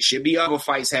 We should be other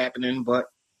fights happening, but,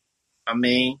 I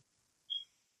mean,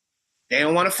 they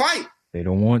don't want to fight. They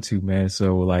don't want to, man.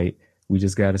 So, like, we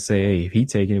just got to say, hey, if he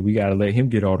taking it, we got to let him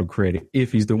get all the credit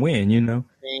if he's the win, you know?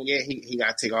 And yeah, he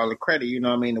got to take all the credit. You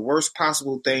know what I mean? The worst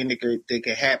possible thing that could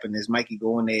happen is Mikey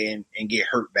go in there and get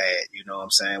hurt bad, you know what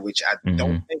I'm saying? Which I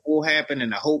don't think will happen,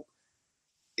 and I hope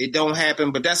it don't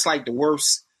happen. But that's like the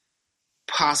worst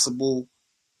possible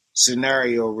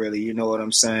scenario, really. You know what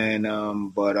I'm saying?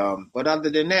 But other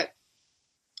than that,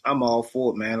 I'm all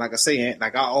for it, man. Like I say,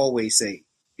 like I always say,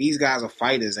 these guys are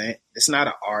fighters, Ant. It's not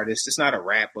an artist. It's not a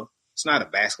rapper. It's not a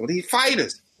basketball. These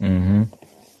fighters. Mm-hmm.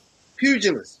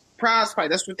 Pugilists. Prize fight.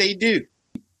 That's what they do.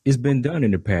 It's been done in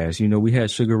the past. You know, we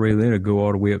had Sugar Ray Leonard go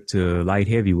all the way up to light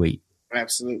heavyweight.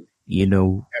 Absolutely. You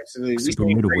know, absolutely. Super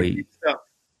middleweight.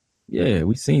 Yeah,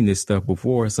 we've seen this stuff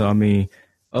before. So, I mean,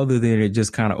 other than it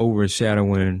just kind of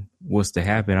overshadowing what's to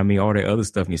happen, I mean, all that other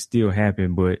stuff can still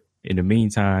happen. But in the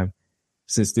meantime,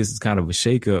 since this is kind of a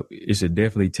shakeup, it should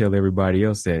definitely tell everybody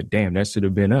else that, damn, that should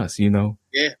have been us, you know?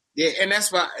 Yeah, and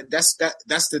that's why that's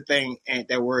the thing, and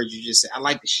that word you just said. I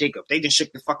like the shakeup. They done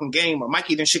shake the fucking game up.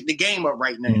 Mikey done shake the game up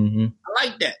right now. Mm-hmm. I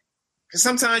like that. Because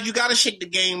sometimes you got to shake the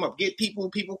game up. Get people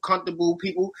comfortable,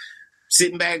 people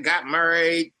sitting back, got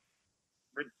married,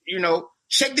 you know,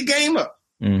 shake the game up.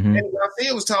 Mm-hmm. And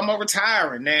Garcia was talking about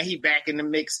retiring. Now he back in the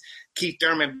mix. Keith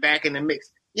Thurman back in the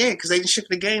mix. Yeah, because they done shook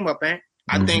the game up, man.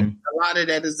 I think a lot of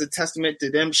that is a testament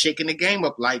to them shaking the game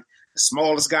up, like the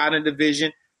smallest guy in the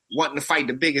division wanting to fight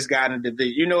the biggest guy in the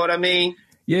division. You know what I mean?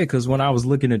 Yeah, because when I was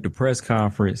looking at the press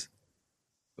conference,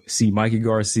 see Mikey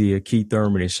Garcia, Keith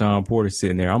Thurman, and Sean Porter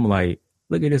sitting there, I'm like,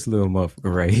 look at this little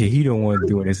motherfucker right here. He don't want to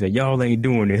do this. And y'all ain't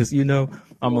doing this, you know?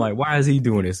 I'm like, why is he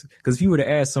doing this? Because if you were to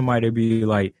ask somebody to be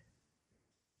like,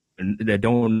 that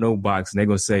don't know boxing, they're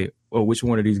going to say, oh, which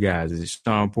one of these guys? Is it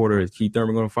Sean Porter? Is Keith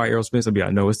Thurman going to fight Errol Spence? I'll be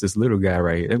like, no, it's this little guy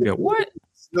right here. They'll be like, what?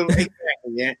 Exactly,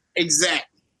 yeah. Exactly.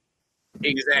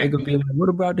 They could be like, what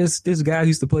about this guy who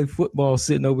used to play football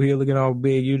sitting over here looking all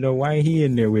big? You know, why ain't he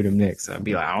in there with him next? I'd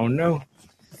be like, I don't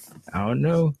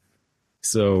know.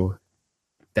 So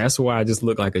that's why I just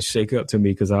look like a shake up to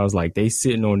me, because I was like, they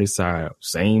sitting on this side,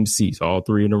 same seats, all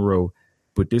three in a row.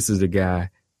 But this is the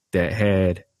guy that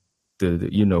had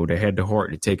that had the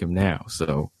heart to take him now.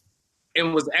 So,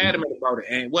 and was adamant about it,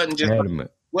 and wasn't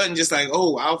just like,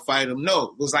 oh, I'll fight him. No,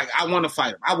 it was like, I want to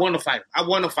fight him.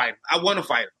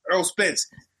 Errol Spence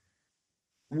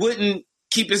wouldn't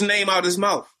keep his name out of his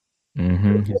mouth.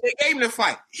 Mm-hmm. They gave him the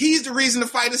fight. He's the reason the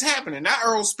fight is happening, not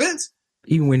Errol Spence.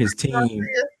 Even when his team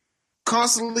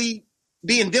constantly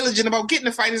being diligent about getting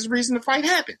the fight is the reason the fight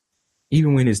happened.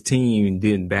 Even when his team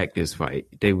didn't back this fight,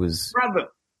 they was brother.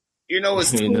 You know,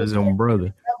 his own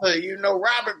brother. You know,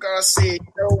 Robert Garcia, you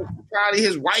know, probably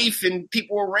his wife and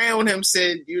people around him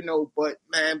said, you know, but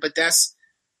that's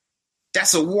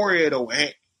a warrior though, man.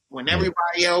 When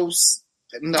everybody else,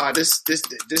 no, this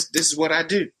is what I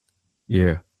do.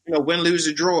 Yeah. You know, win, lose,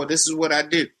 or draw, this is what I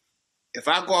do. If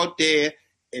I go out there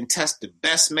and test the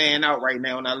best man out right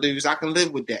now and I lose, I can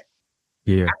live with that.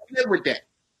 Yeah. I can live with that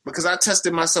because I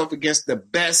tested myself against the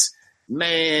best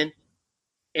man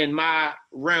in my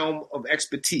realm of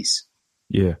expertise.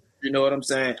 Yeah. You know what I'm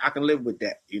saying? I can live with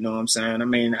that. You know what I'm saying? I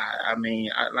mean,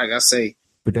 like I say.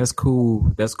 But that's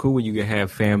cool. That's cool when you can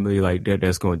have family like that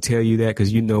that's going to tell you that,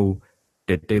 because you know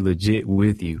that they legit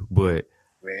with you. But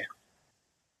Yeah.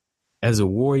 as a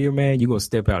warrior, man, you're going to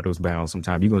step out those bounds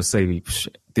sometimes. You're going to say,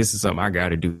 this is something I got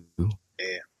to do.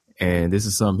 Yeah. And this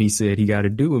is something he said he got to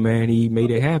do, man. He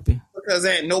made it happen. Because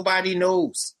nobody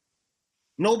knows.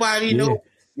 Nobody knows.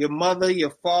 Your mother,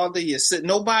 your father, your sister.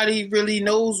 Nobody really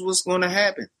knows what's going to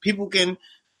happen. People can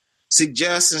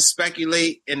suggest and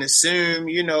speculate and assume,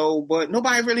 you know, but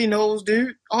nobody really knows,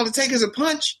 dude. All it takes is a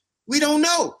punch. We don't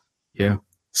know. Yeah.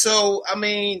 So, I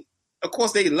mean, of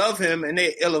course, they love him and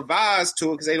they're ill-advised to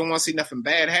it because they don't want to see nothing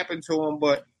bad happen to him.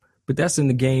 But that's in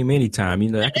the game anytime.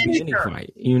 You know, that could be any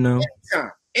fight, you know.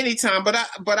 Anytime. But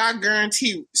I guarantee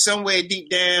you, somewhere deep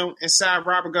down inside,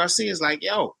 Robert Garcia is like,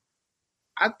 yo,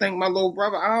 I think my little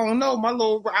brother, I don't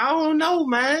know,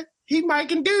 man. He might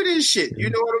can do this shit. You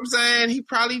know what I'm saying? He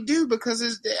probably do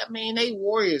because they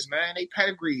warriors, man. They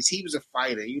pedigrees. He was a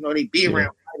fighter. You know, they be around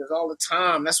fighters all the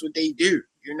time. That's what they do.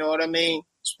 You know what I mean?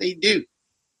 That's what they do.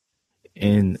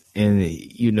 And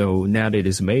you know, now that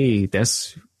it's made,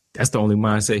 that's the only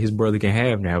mindset his brother can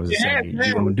have now. Is saying,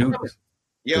 you're gonna do this.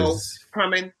 Yo,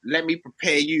 coming, let me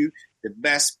prepare you the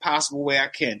best possible way I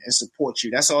can and support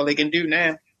you. That's all they can do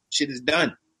now. Shit is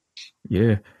done.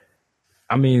 Yeah.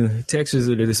 I mean, Texas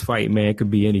of this fight, man, it could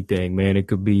be anything, man. It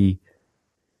could be,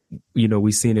 you know,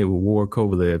 we seen it with War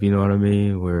Kovalev, you know what I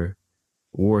mean? Where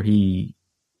War, he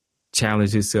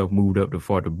challenged himself, moved up to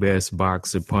fought the best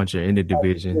boxer, puncher in the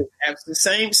division. That's the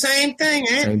same thing,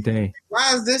 man. Same thing.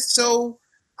 Why is this so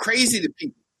crazy to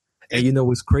people? And you know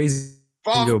what's crazy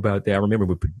about that? I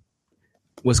remember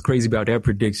what's crazy about that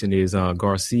prediction is Robert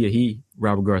Garcia,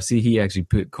 he actually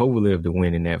put Kovalev to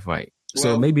win in that fight.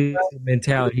 So maybe that's the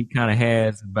mentality he kind of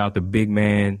has about the big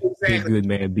man, big good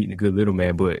man beating the good little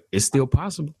man, but it's still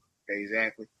possible.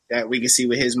 Exactly. That we can see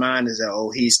what his mind is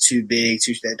that, he's too big,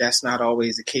 that's not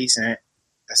always the case, man.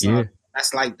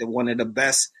 That's like one of the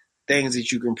best things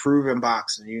that you can prove in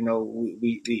boxing. You know,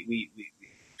 we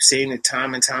seen it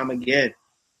time and time again.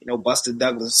 You know, Buster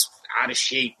Douglas out of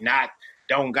shape,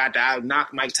 don't got to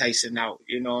knock Mike Tyson out.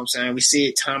 You know what I'm saying? We see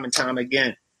it time and time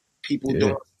again. People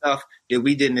doing stuff that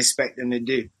we didn't expect them to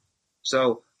do.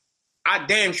 So I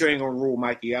damn sure ain't gonna rule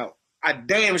Mikey out. I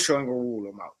damn sure ain't gonna rule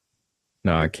him out.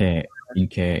 No, I can't. You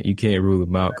can't rule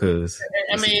him out because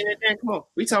come on.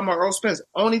 We talking about Earl Spence.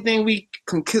 Only thing we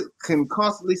can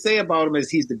constantly say about him is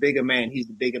he's the bigger man. He's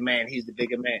the bigger man. He's the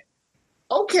bigger man.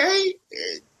 Okay,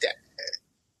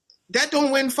 that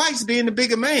don't win fights. Being the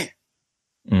bigger man.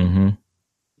 Mm-hmm.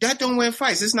 That don't win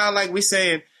fights. It's not like we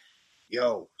saying,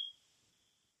 yo,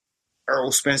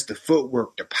 Earl Spence, the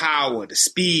footwork, the power, the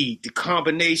speed, the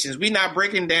combinations. We're not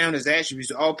breaking down his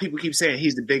attributes. All people keep saying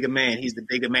he's the bigger man. He's the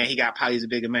bigger man. He got power. He's the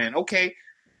bigger man. Okay.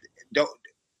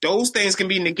 Those things can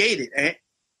be negated, eh?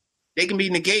 They can be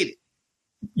negated.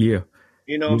 Yeah.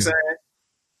 You know what I'm saying?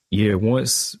 Yeah.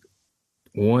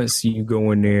 Once you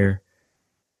go in there,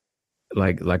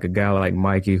 like a guy like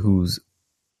Mikey, who's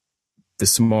the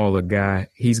smaller guy,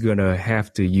 he's going to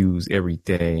have to use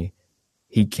everything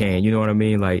he can. You know what I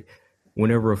mean? Like,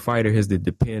 whenever a fighter has to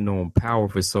depend on power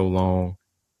for so long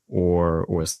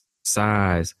or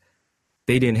size,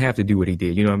 they didn't have to do what he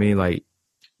did. You know what I mean? Like,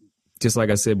 just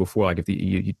like I said before, like if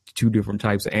you two different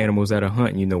types of animals that are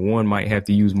hunting, you know, one might have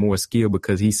to use more skill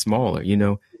because he's smaller, you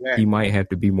know, he might have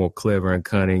to be more clever and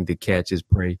cunning to catch his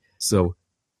prey. So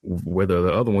whether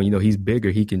the other one, you know, he's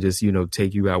bigger, he can just, you know,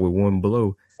 take you out with one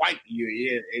blow. Fight you.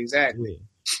 Yeah, exactly.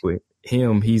 But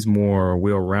him, he's more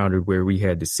well-rounded where we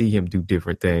had to see him do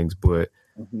different things. But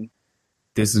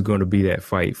this is going to be that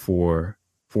fight for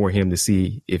him to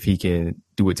see if he can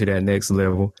do it to that next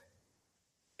level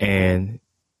and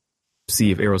see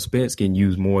if Errol Spence can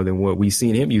use more than what we've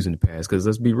seen him use in the past. Because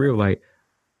let's be real, like,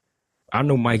 I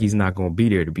know Mikey's not going to be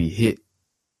there to be hit.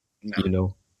 No. You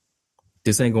know,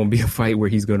 this ain't going to be a fight where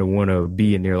he's going to want to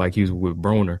be in there like he was with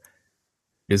Broner.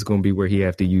 It's going to be where he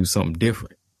have to use something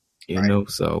different, you know?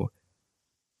 So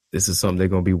this is something they're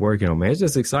going to be working on, man. It's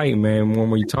just exciting, man,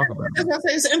 when you talk about it.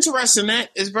 It's interesting, man.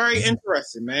 It's very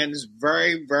interesting, man. It's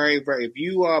very, very, very. If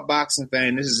you are a boxing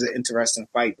fan, this is an interesting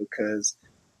fight because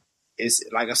it's,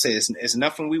 like I said, it's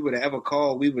nothing we would have ever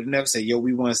called. We would never say, yo,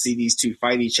 we want to see these two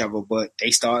fight each other, but they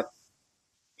start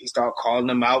calling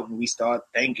them out and we start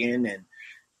thinking and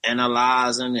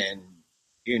analyzing and,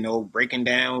 you know, breaking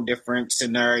down different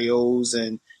scenarios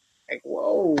and Like,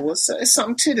 whoa, it's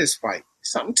something to this fight.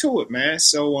 Something to it, man.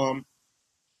 So,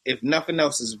 if nothing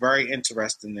else, it's very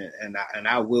interesting, and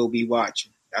I will be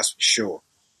watching. That's for sure.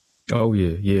 Oh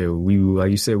yeah. We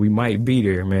like you said, we might be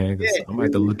there, man. 'Cause I might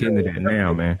have to look into that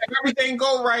now, man. If everything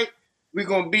go right, we're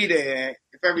gonna be there.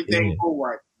 If everything go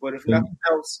right, but if nothing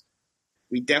else,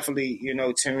 we definitely,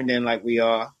 tuned in like we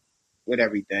are with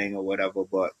everything or whatever.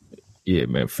 But yeah,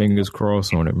 man, fingers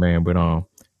crossed on it, man. But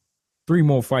 3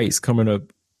 more fights coming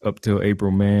up till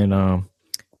April, man.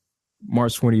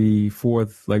 March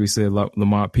 24th, like we said,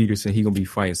 Lamont Peterson, he gonna be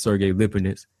fighting Sergey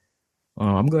Lipinets.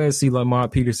 I'm glad to see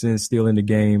Lamont Peterson still in the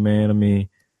game, man. I mean,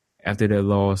 after that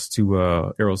loss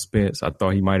to Errol Spence, I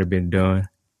thought he might have been done.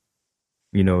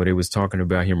 They was talking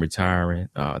about him retiring.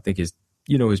 I think his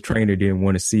trainer didn't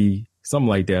want to see something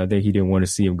like that. I think he didn't want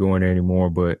to see him going there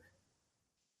anymore. But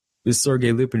this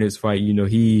Sergey Lipinets fight,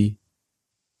 he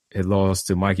had lost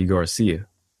to Mikey Garcia.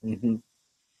 Mm-hmm.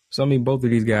 So, I mean, both of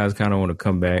these guys kind of want to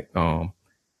come back.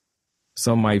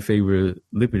 Some might favor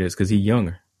Lipinets because he's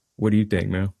younger. What do you think,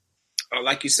 man?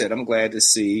 Like you said, I'm glad to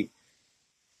see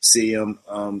him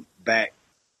back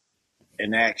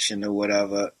in action or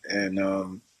whatever.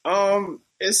 And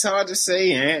it's hard to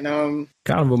say, and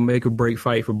kind of a make or break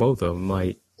fight for both of them.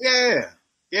 Like, yeah.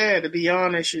 To be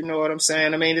honest, you know what I'm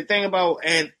saying. I mean, the thing about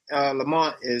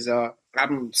Lamont is,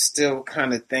 I'm still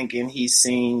kind of thinking he's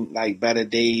seen like better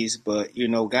days, but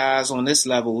guys on this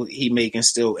level, he can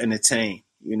still entertain.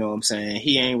 You know what I'm saying?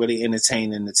 He ain't really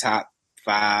entertaining the top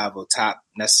 5 or top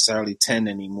necessarily 10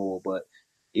 anymore, but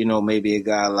maybe a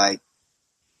guy like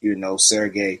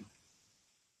Sergey.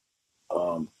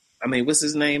 I mean, what's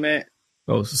his name at?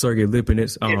 Oh, Sergey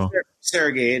Lipinets.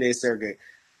 Sergey, it is Sergey.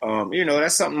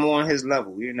 That's something more on his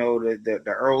level. The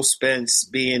Earl Spence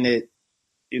being it.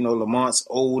 Lamont's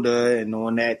older and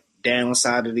on that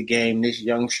downside of the game, this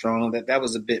young, strong, that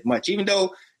was a bit much. Even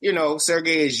though,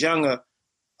 Sergey is younger,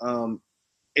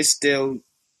 it's still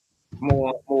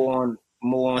more on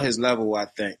his level, I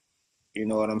think. You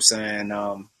know what I'm saying?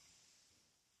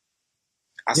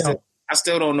 I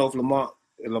still don't know if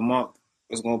Lamont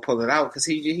was going to pull it out because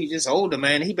he just older,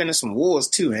 man. He been in some wars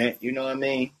too, man. You know what I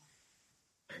mean?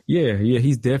 Yeah,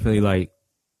 he's definitely like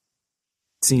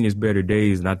seen his better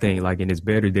days, and I think like in his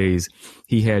better days,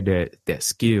 he had that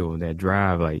skill and that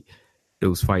drive, like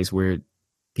those fights where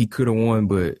he could have won,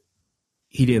 but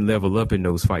he didn't level up in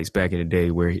those fights back in the day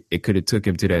where it could have took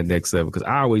him to that next level. Because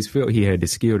I always felt he had the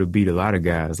skill to beat a lot of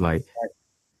guys. Like,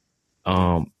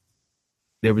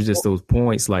 there was just those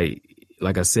points, like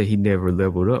I said, he never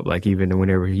leveled up. Like even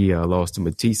whenever he lost to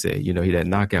Matisse, he that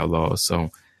knockout loss. So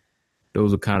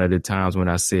those are kind of the times when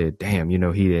I said, damn, he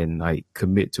didn't like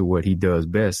commit to what he does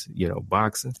best,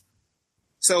 boxing.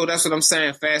 So that's what I'm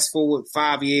saying. Fast forward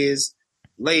 5 years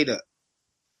later,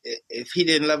 if he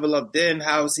didn't level up then,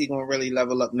 how is he going to really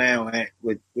level up now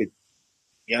with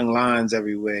young lions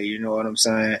everywhere? You know what I'm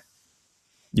saying?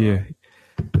 Yeah.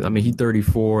 I mean, he's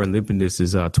 34 and Lipinets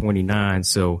is 29.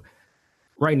 So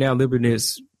right now,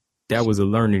 Lipinets, that was a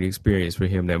learning experience for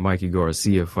him, that Mikey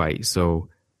Garcia fight. So,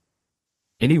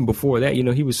 and even before that,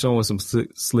 he was showing some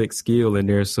slick skill in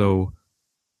there. So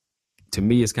to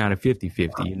me, it's kind of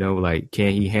 50-50, like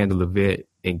can he handle a vet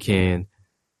and can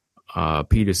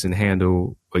Peterson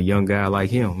handle a young guy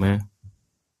like him, man?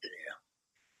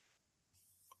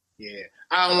 Yeah.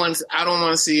 I don't want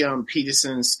to see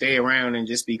Peterson stay around and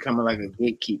just becoming like a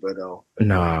gatekeeper though.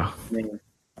 Nah. Man,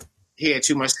 he had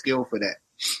too much skill for that.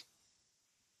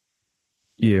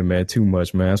 Yeah, man, too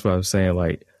much, man. That's what I was saying.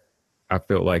 Like, I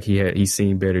felt like he's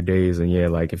seen better days, and yeah,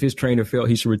 like if his trainer felt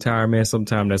he should retire, man,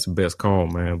 sometimes that's the best call,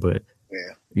 man. But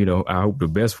yeah, I hope the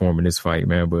best for him in this fight,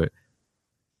 man. But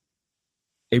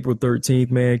April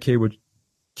 13th, man,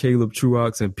 Caleb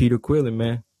Truax and Peter Quillen,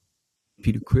 man.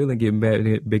 Peter Quillen getting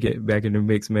back in the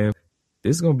mix, man.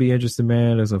 This is gonna be interesting,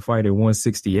 man. There's a fight at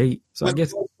 168. So I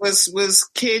guess was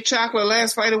Kid Chocolate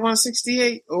last fight at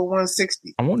 168 or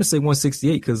 160? I want to say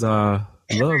 168 because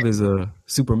Love is a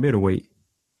super middleweight.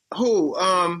 Who?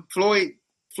 Floyd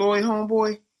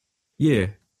homeboy? Yeah.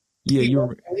 He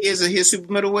is a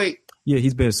super middleweight. Yeah,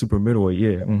 he's been a super middleweight.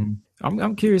 Yeah. Mm-hmm.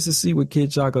 I'm curious to see what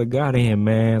Kid Chocolate got in him,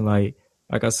 man. Like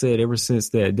I said, ever since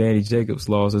that Danny Jacobs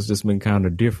loss, it's just been kind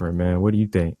of different, man. What do you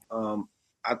think?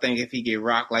 I think if he get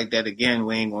rocked like that again,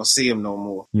 we ain't gonna see him no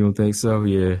more. You don't think so?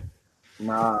 Yeah.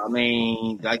 Nah, I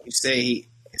mean, like you say,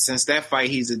 since that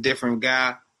fight, he's a different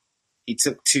guy. He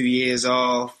took 2 years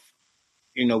off.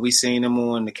 We seen him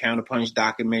on the Counterpunch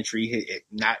documentary,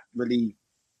 not really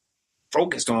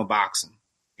focused on boxing.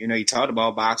 He talked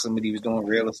about boxing, but he was doing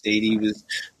real estate. He was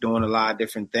doing a lot of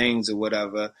different things or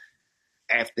whatever.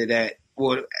 After that,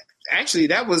 well, actually,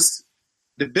 that was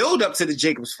the build up to the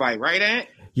Jacobs fight, right, Ant?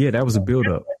 Yeah, that was a build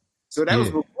up. So that was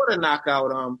before the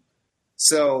knockout.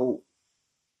 So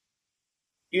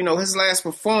his last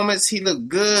performance, he looked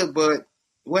good, but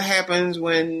what happens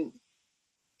when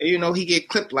he get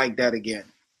clipped like that again?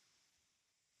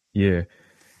 Yeah.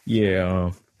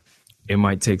 It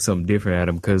might take something different at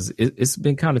him because it's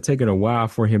been kind of taking a while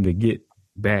for him to get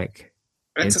back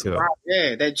into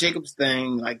it. That Jacobs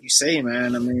thing, like you say,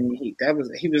 man. I mean, he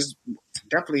was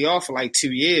definitely off for like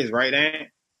 2 years, right, Ant?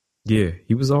 Yeah,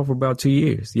 he was off for about 2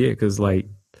 years. Yeah, because like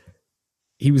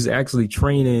he was actually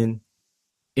training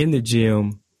in the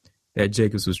gym that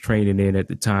Jacobs was training in at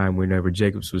the time. Whenever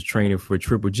Jacobs was training for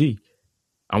Triple G,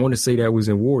 I want to say that was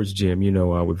in Ward's gym,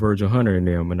 with Virgil Hunter and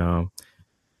them, and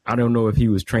I don't know if he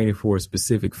was training for a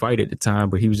specific fight at the time,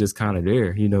 but he was just kind of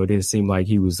there. It didn't seem like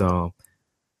he was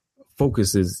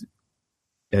focused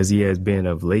as he has been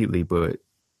of lately. But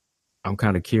I'm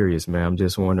kind of curious, man. I'm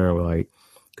just wondering, like,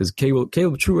 because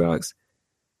Caleb Truax,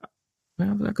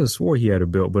 man, I could have swore he had a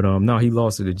belt, but no, he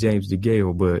lost it to James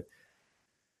DeGale. But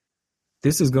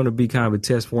this is going to be kind of a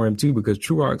test for him too, because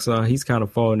Truax, he's kind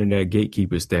of falling in that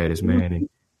gatekeeper status, man.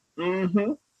 And,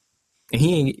 and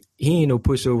he ain't no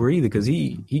pushover either, because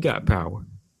he got power.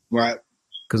 Right.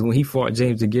 Because when he fought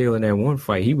James DeGale in that one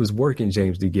fight, he was working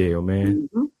James DeGale, man.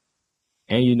 Mm-hmm.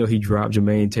 And, he dropped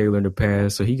Jermaine Taylor in the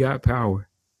past, so he got power.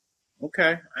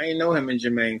 Okay. I ain't know him and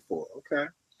Jermaine for. Okay.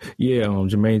 Yeah,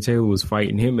 Jermaine Taylor was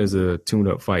fighting him as a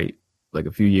tune-up fight like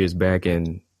a few years back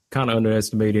and kind of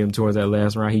underestimated him towards that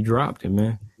last round. He dropped him,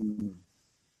 man. Mm-hmm.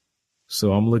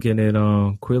 So I'm looking at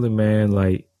Quillin, man.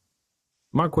 Like,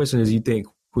 my question is, you think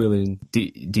Quillin,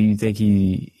 do you think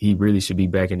he really should be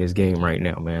back in this game right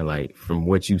now, man? Like, from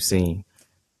what you've seen,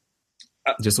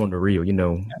 just on the real,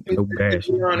 no bash.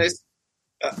 To be honest,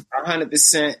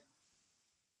 100%.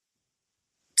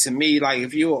 To me, like,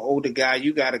 if you're an older guy,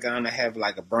 you got to kind of have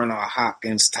like a Bernard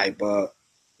Hopkins type of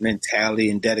mentality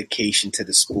and dedication to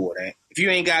the sport. Eh? If you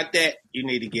ain't got that, you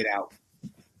need to get out.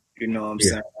 You know what I'm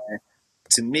saying?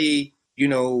 To me,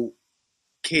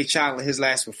 Kid Chocolate, his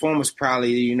last performance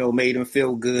probably, made him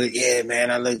feel good. Yeah, man,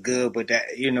 I look good, but that,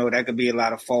 that could be a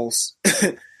lot of false,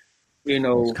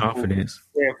 false confidence.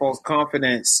 Yeah, false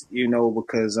confidence,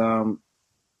 because,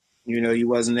 you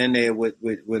wasn't in there with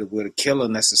a killer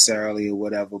necessarily or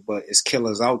whatever, but it's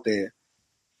killers out there.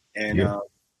 And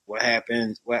what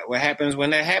happens when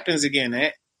that happens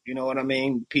again? You know what I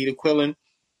mean? Peter Quillin,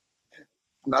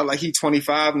 not like he's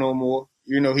 25 no more.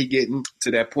 He getting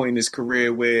to that point in his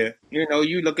career where, you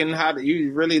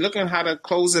really looking how to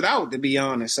close it out, to be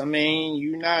honest. I mean,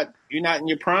 you're not in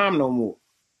your prime no more.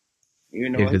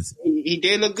 He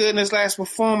did look good in his last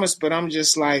performance, but I'm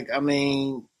just like, I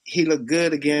mean, he looked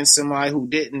good against somebody who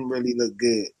didn't really look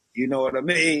good. You know what I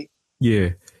mean? Yeah.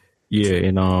 Yeah.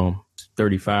 And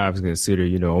 35 is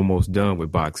considered, almost done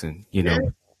with boxing, Yeah.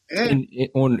 And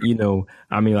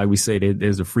I mean, like we say,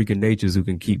 there's a freak of natures who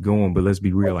can keep going, but let's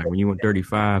be real. Like when you're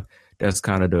 35, that's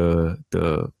kind of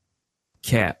the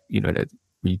cap, that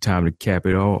when you time to cap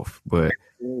it off. But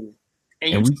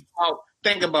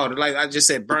think about it, like I just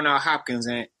said, Bernard Hopkins,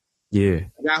 and a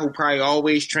guy who probably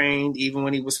always trained, even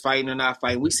when he was fighting or not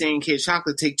fighting. We seen Kid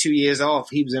Chocolate take 2 years off.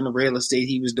 He was in the real estate.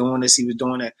 He was doing this. He was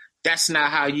doing that. That's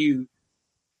not how you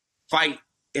fight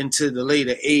into the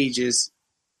later ages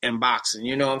in boxing.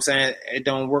 You know what I'm saying? It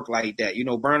don't work like that.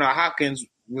 Bernard Hopkins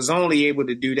was only able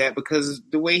to do that because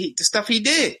the stuff he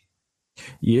did.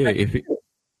 Yeah,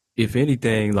 if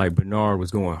anything, like Bernard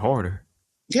was going harder.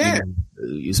 Yeah.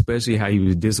 Especially how he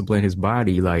was disciplining his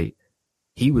body. Like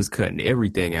he was cutting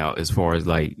everything out as far as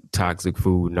like toxic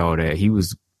food and all that. He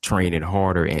was training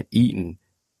harder and eating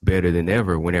better than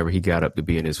ever whenever he got up to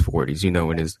be in his 40s,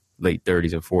 in his late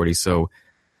 30s and 40s. So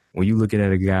when you're looking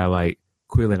at a guy like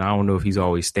Quillin, I don't know if he's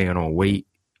always staying on weight,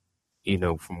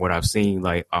 from what I've seen.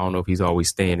 Like, I don't know if he's always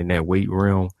staying in that weight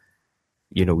realm,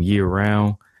 year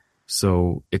round.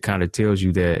 So it kind of tells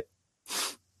you that.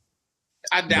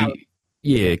 I doubt.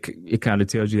 Yeah, it kind of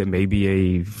tells you that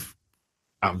maybe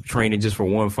I'm training just for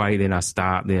one fight, then I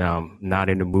stop, then I'm not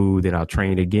in the mood, then I'll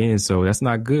train again. So that's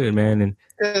not good, man. And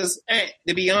because,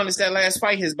 to be honest, that last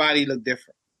fight, his body looked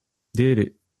different. Did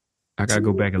it? I gotta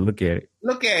go back and look at it.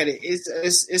 Look at it.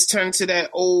 It's turned to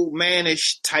that old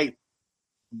manish type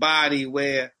body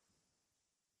where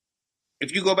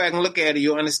if you go back and look at it,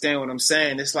 you'll understand what I'm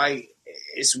saying. It's like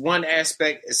it's one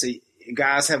aspect.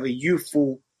 Guys have a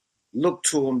youthful look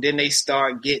to them. Then they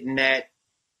start getting that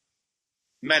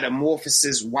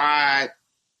metamorphosis, wide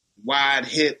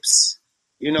hips.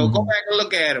 Go back and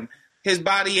look at him. His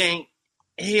body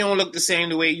he don't look the same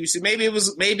the way it used to. Maybe it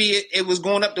was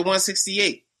going up to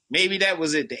 168. Maybe that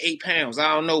was it, the 8 pounds.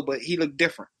 I don't know, but he looked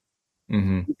different.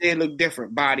 Mm-hmm. They look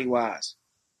different body wise.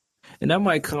 And that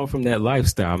might come from that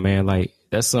lifestyle, man. Like,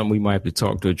 that's something we might have to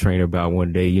talk to a trainer about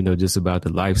one day, just about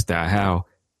the lifestyle, how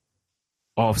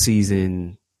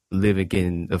off-season living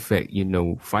can affect,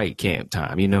 fight camp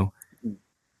time,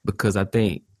 because I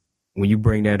think when you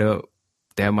bring that up,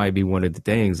 that might be one of the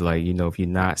things, like, if you're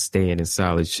not staying in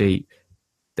solid shape,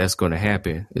 that's going to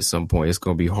happen at some point. It's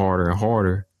going to be harder and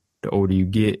harder the older you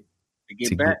get to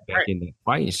get back right. in the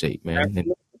fighting shape, man.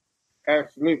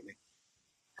 Absolutely.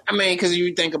 I mean, because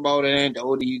you think about it, and the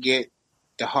older you get,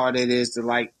 the harder it is to,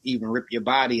 like, even rip your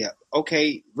body up.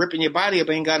 Okay, ripping your body up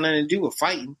ain't got nothing to do with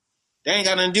fighting. They ain't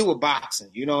got nothing to do with boxing.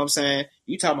 You know what I'm saying?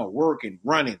 You talking about working,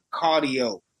 running,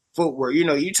 cardio, footwork.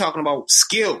 You talking about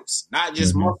skills, not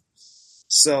just muscle.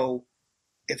 So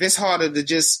if it's harder to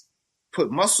just put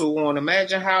muscle on,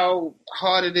 imagine how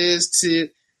hard it is to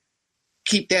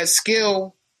keep that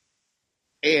skill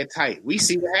airtight. We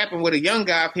see what happened with a young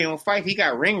guy up here on fight. He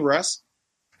got ring rust.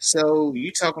 So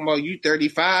you talking about you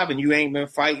 35 and you ain't been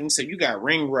fighting, so you got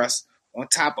ring rust on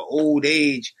top of old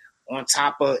age, on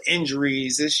top of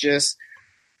injuries. It's just,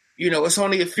 it's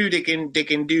only a few that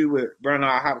can do what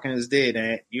Bernard Hopkins did,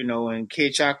 and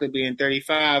Kid Chocolate being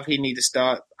 35, he need to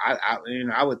start.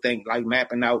 I would think, like,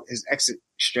 mapping out his exit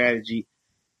strategy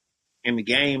in the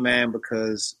game, man,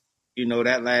 because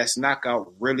that last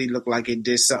knockout really looked like it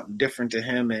did something different to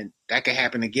him, and that could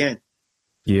happen again.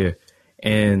 Yeah,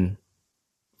 and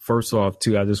first off,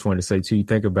 too, I just want to say, too, you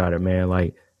think about it, man.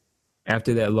 Like,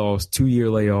 after that loss,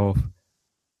 2-year layoff,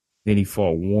 then he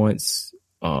fought once,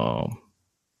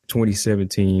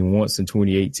 2017, once in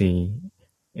 2018,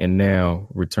 and now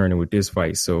returning with this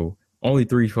fight. So only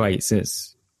 3 fights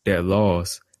since that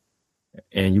loss.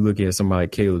 And you look at somebody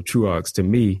like Caleb Truax, to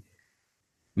me,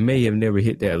 may have never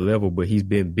hit that level, but he's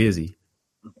been busy.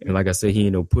 And like I said, he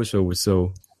ain't no pushover.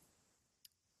 So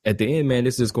at the end, man,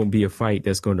 this is going to be a fight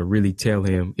that's going to really tell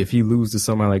him if he loses to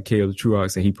somebody like Caleb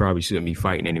Truax, and he probably shouldn't be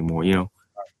fighting anymore, Right.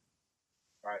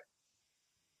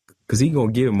 Because he going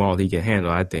to give him all he can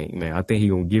handle, I think, man. I think he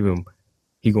going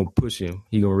to push him.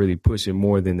 He going to really push him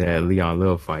more than that Leon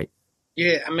Love fight.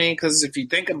 Yeah, I mean, because if you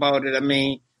think about it, I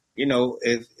mean,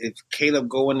 if Caleb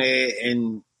go in there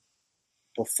and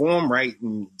perform right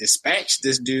and dispatch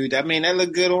this dude, I mean, that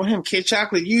look good on him. Kid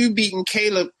Chocolate, you beating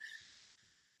Caleb,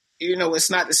 it's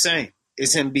not the same.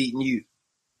 It's him beating you.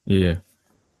 Yeah.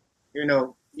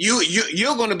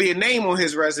 You're going to be a name on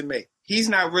his resume. He's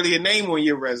not really a name on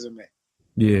your resume.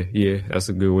 Yeah. That's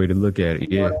a good way to look at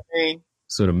it. You yeah. know what I mean?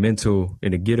 So the mental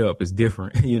and the get up is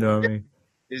different. You know what I mean?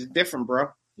 It's different, bro.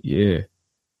 Yeah.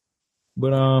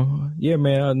 But, yeah,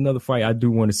 man, another fight I do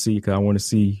want to see, because I want to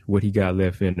see what he got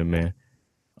left in him, man.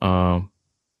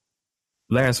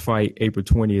 Last fight, April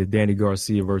 20th, Danny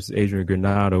Garcia versus Adrian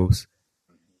Granados.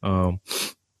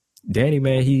 Danny,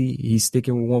 man, he's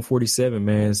sticking with 147,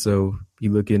 man. So he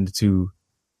looking to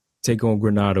take on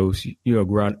Granados.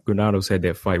 Granados had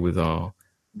that fight with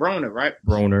Broner, right?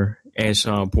 Broner and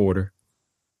Sean Porter.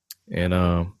 And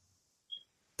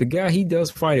the guy, he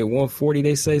does fight at 140,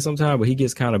 they say sometimes, but he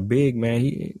gets kind of big, man.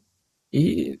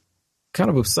 He kind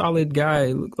of a solid guy.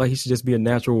 Look like he should just be a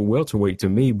natural welterweight to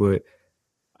me, but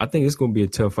I think it's going to be a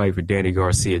tough fight for Danny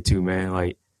Garcia too, man.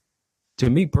 Like, to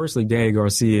me personally, Danny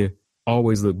Garcia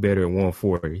always looked better at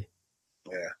 140.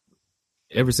 Yeah.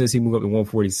 Ever since he moved up to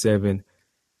 147,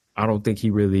 I don't think he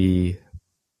really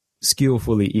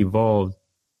skillfully evolved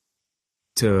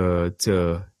to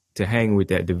hang with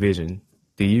that division.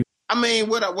 Do you? I mean,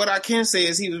 what I can say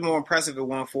is he was more impressive at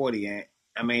 140, and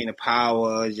I mean, the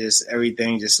power, just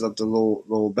everything just looked a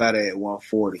little better at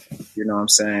 140. You know what I'm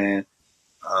saying?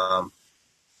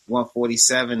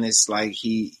 147 is like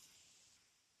he's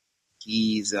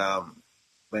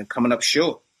been coming up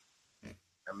short.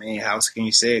 I mean, how can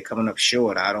you say it coming up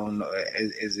short? I don't know.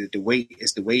 Is it the weight?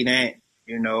 Is the weight that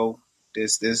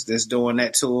this doing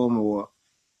that to him, or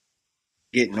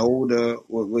getting older?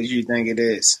 What do you think it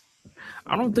is?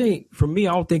 I don't think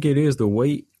it is the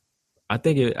weight. I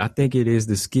think it is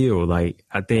the skill. Like,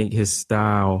 I think his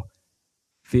style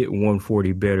fit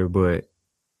 140 better, but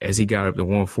as he got up to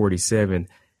 147,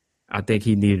 I think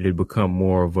he needed to become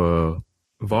more of a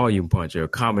volume puncher, a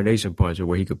combination puncher,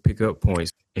 where he could pick up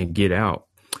points and get out.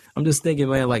 I'm just thinking,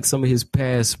 man, like some of his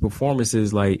past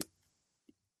performances, like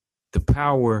the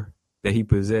power that he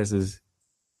possesses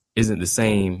isn't the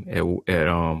same at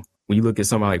when you look at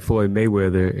somebody like Floyd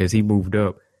Mayweather. As he moved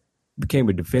up, became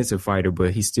a defensive fighter,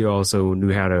 but he still also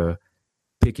knew how to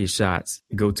pick his shots,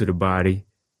 go to the body,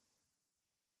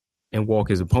 and walk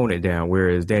his opponent down.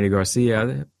 Whereas Danny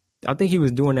Garcia, I think he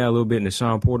was doing that a little bit in the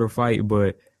Sean Porter fight,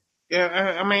 but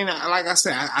yeah, I mean, like I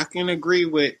said, I can agree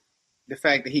with the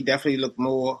fact that he definitely looked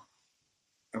more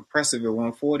impressive at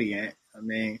 140. And I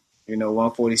mean,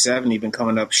 147, he been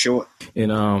coming up short.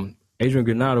 And Adrian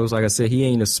Granados, like I said, he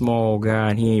ain't a small guy,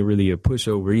 and he ain't really a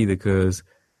pushover either, because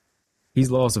he's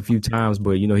lost a few times,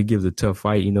 but he gives a tough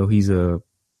fight. He's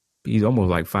almost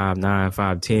like 5'9",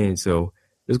 5'10", so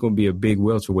there's gonna be a big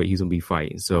welterweight he's gonna be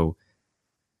fighting. So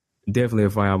definitely a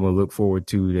fight I'm gonna look forward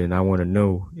to. Then I want to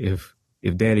know if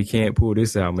Danny can't pull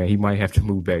this out, man, he might have to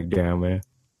move back down, man.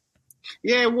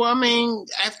 Yeah, well, I mean,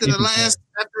 after his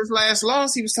last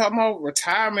loss, he was talking about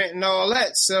retirement and all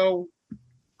that. So,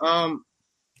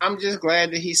 I'm just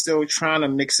glad that he's still trying to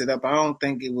mix it up. I don't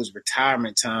think it was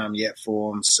retirement time yet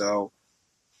for him. So,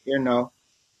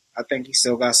 I think he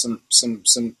still got a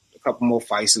couple more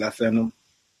fights left in him.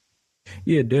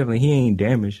 Yeah, definitely. He ain't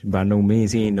damaged by no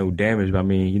means. He ain't no damage. I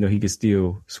mean, he could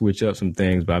still switch up some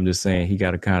things, but I'm just saying he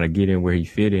got to kind of get in where he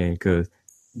fit in, because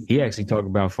he actually talked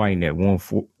about fighting at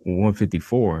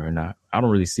 154, and I don't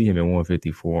really see him at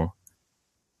 154.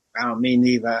 I don't mean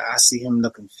neither. I see him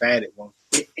looking fat at one.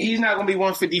 He's not going to be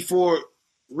 154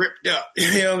 ripped up.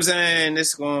 You know what I'm saying?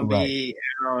 It's going to be,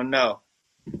 I don't know.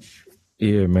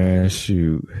 Yeah, man,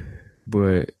 shoot.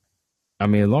 But, I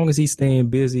mean, as long as he's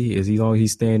staying busy, as long as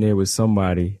he's staying there with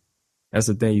somebody, that's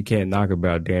the thing you can't knock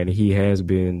about Danny. He has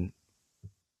been,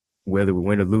 whether we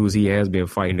win or lose, he has been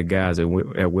fighting the guys at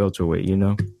welterweight,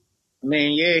 I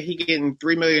mean, yeah, he getting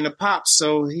 $3 million a pop,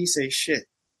 so he say, shit.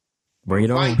 Bring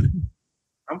it on.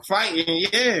 I'm fighting,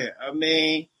 yeah. I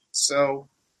mean, so.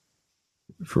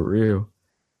 For real.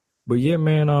 But yeah,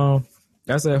 man,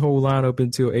 that's that whole lineup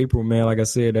until April, man. Like I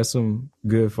said, that's some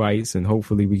good fights, and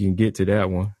hopefully we can get to that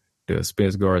one. The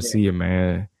Spence Garcia,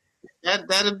 man.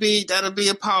 That'll be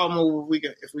a power move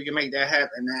if we can make that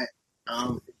happen.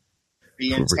 That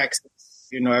be in Texas,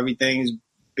 everything's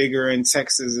bigger in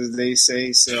Texas, as they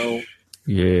say. So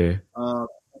yeah.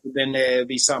 Then there'll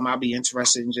be something I'll be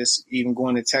interested in, just even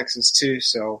going to Texas too.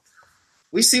 So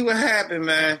we see what happened,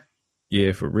 man.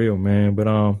 Yeah, for real, man. But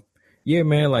yeah,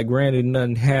 man. Like, granted,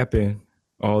 nothing happened.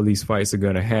 All these fights are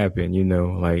gonna happen,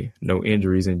 like no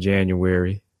injuries in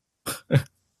January. Right.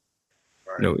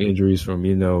 No injuries from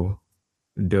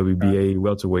WBA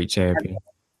welterweight champion.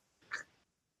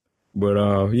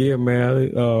 But yeah,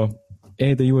 man.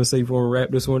 Anything you want to say before we wrap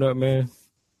this one up, man?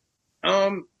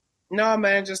 No,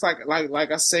 man. Just like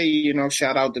I say,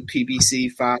 shout out to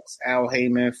PBC, Fox, Al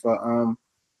Heyman for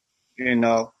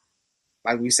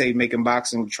like we say,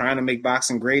 trying to make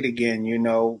boxing great again.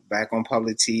 Back on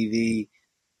public TV,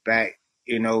 back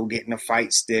getting the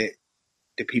fights that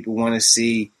the people want to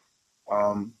see.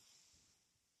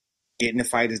 Getting the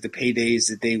fighters the paydays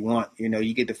that they want.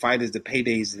 You get the fighters the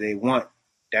paydays that they want.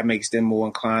 That makes them more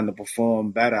inclined to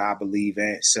perform better, I believe.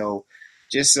 And so,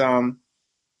 just I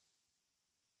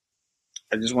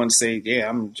just want to say, yeah,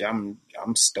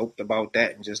 I'm stoked about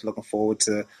that, and just looking forward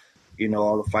to,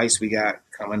 all the fights we got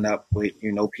coming up with,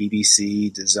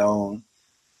 PBC, DAZN,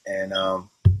 and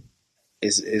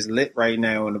it's lit right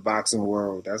now in the boxing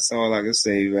world. That's all I can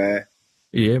say, man.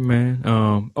 Yeah, man.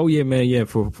 Oh yeah, man. Yeah.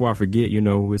 Before I forget,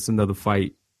 it's another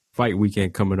fight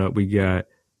weekend coming up. We got,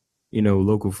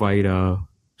 local fight.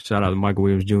 Shout out to Michael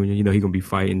Williams Jr. He's gonna be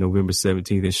fighting November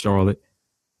 17th in Charlotte.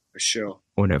 For sure.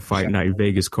 On that Fight Night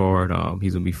Vegas card,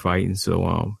 he's gonna be fighting.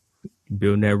 So,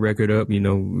 building that record up.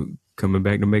 Coming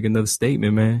back to make another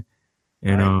statement, man.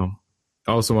 And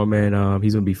also, my man,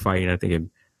 he's gonna be fighting, I think, in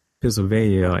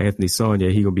Pennsylvania. Anthony Sonia,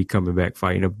 he's gonna be coming back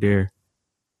fighting up there.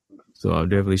 So I'll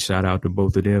definitely shout out to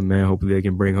both of them, man. Hopefully they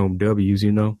can bring home W's,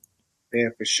 Yeah,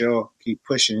 for sure. Keep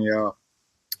pushing, y'all.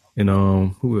 And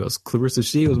who else? Clarissa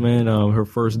Shields, man. Her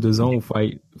first DAZN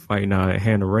fighting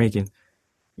Hannah Rankin.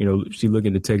 She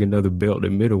looking to take another belt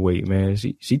at middleweight, man.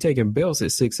 She taking belts at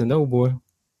 6-0, boy.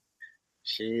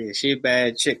 She a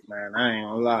bad chick, man. I ain't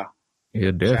gonna lie.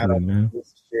 Yeah, definitely, man.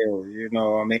 Shields,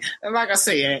 what I mean? And like I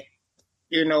say,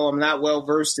 I'm not well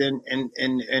versed in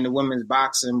the women's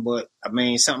boxing, but I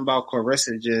mean, something about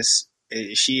Clarissa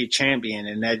she a champion,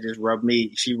 and that just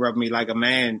she rubbed me like a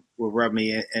man would rub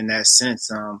me in that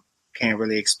sense. Can't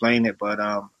really explain it, but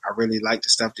I really like the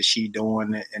stuff that she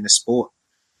doing in the sport.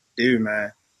 Dude,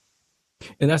 man.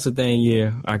 And that's the thing,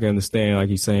 yeah, I can understand, like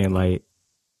you're saying, like,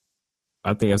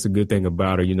 I think that's a good thing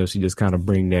about her. She just kind of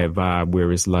bring that vibe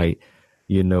where it's like,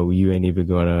 you ain't even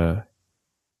gonna,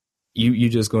 you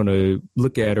just gonna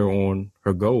look at her on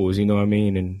her goals, you know what I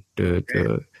mean? And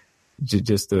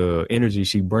just the energy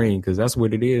she brings, because that's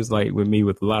what it is, like with me,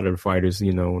 with a lot of the fighters,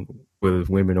 whether it's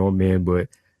women or men, but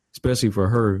especially for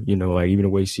her, like even the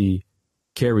way she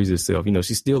carries herself,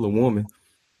 she's still a woman,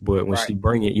 but when she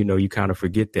bring it, you kind of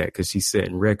forget that, because she's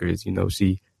setting records,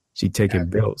 she taking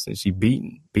belts and she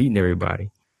beating everybody.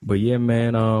 But yeah,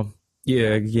 man,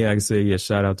 Yeah, like I said, yeah,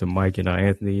 shout out to Mike and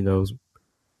Anthony,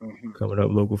 coming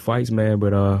up local fights, man.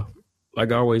 But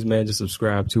like always, man, just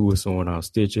subscribe to us on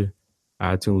Stitcher,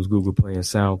 iTunes, Google Play, and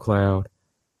SoundCloud,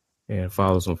 and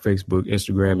follow us on Facebook,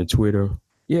 Instagram, and Twitter.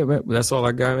 Yeah, man, that's all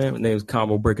I got, man. My name is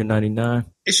Combo Breaker 99.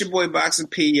 It's your boy Boxing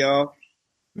P, y'all.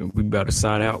 We about to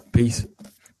sign out. Peace.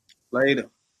 Later.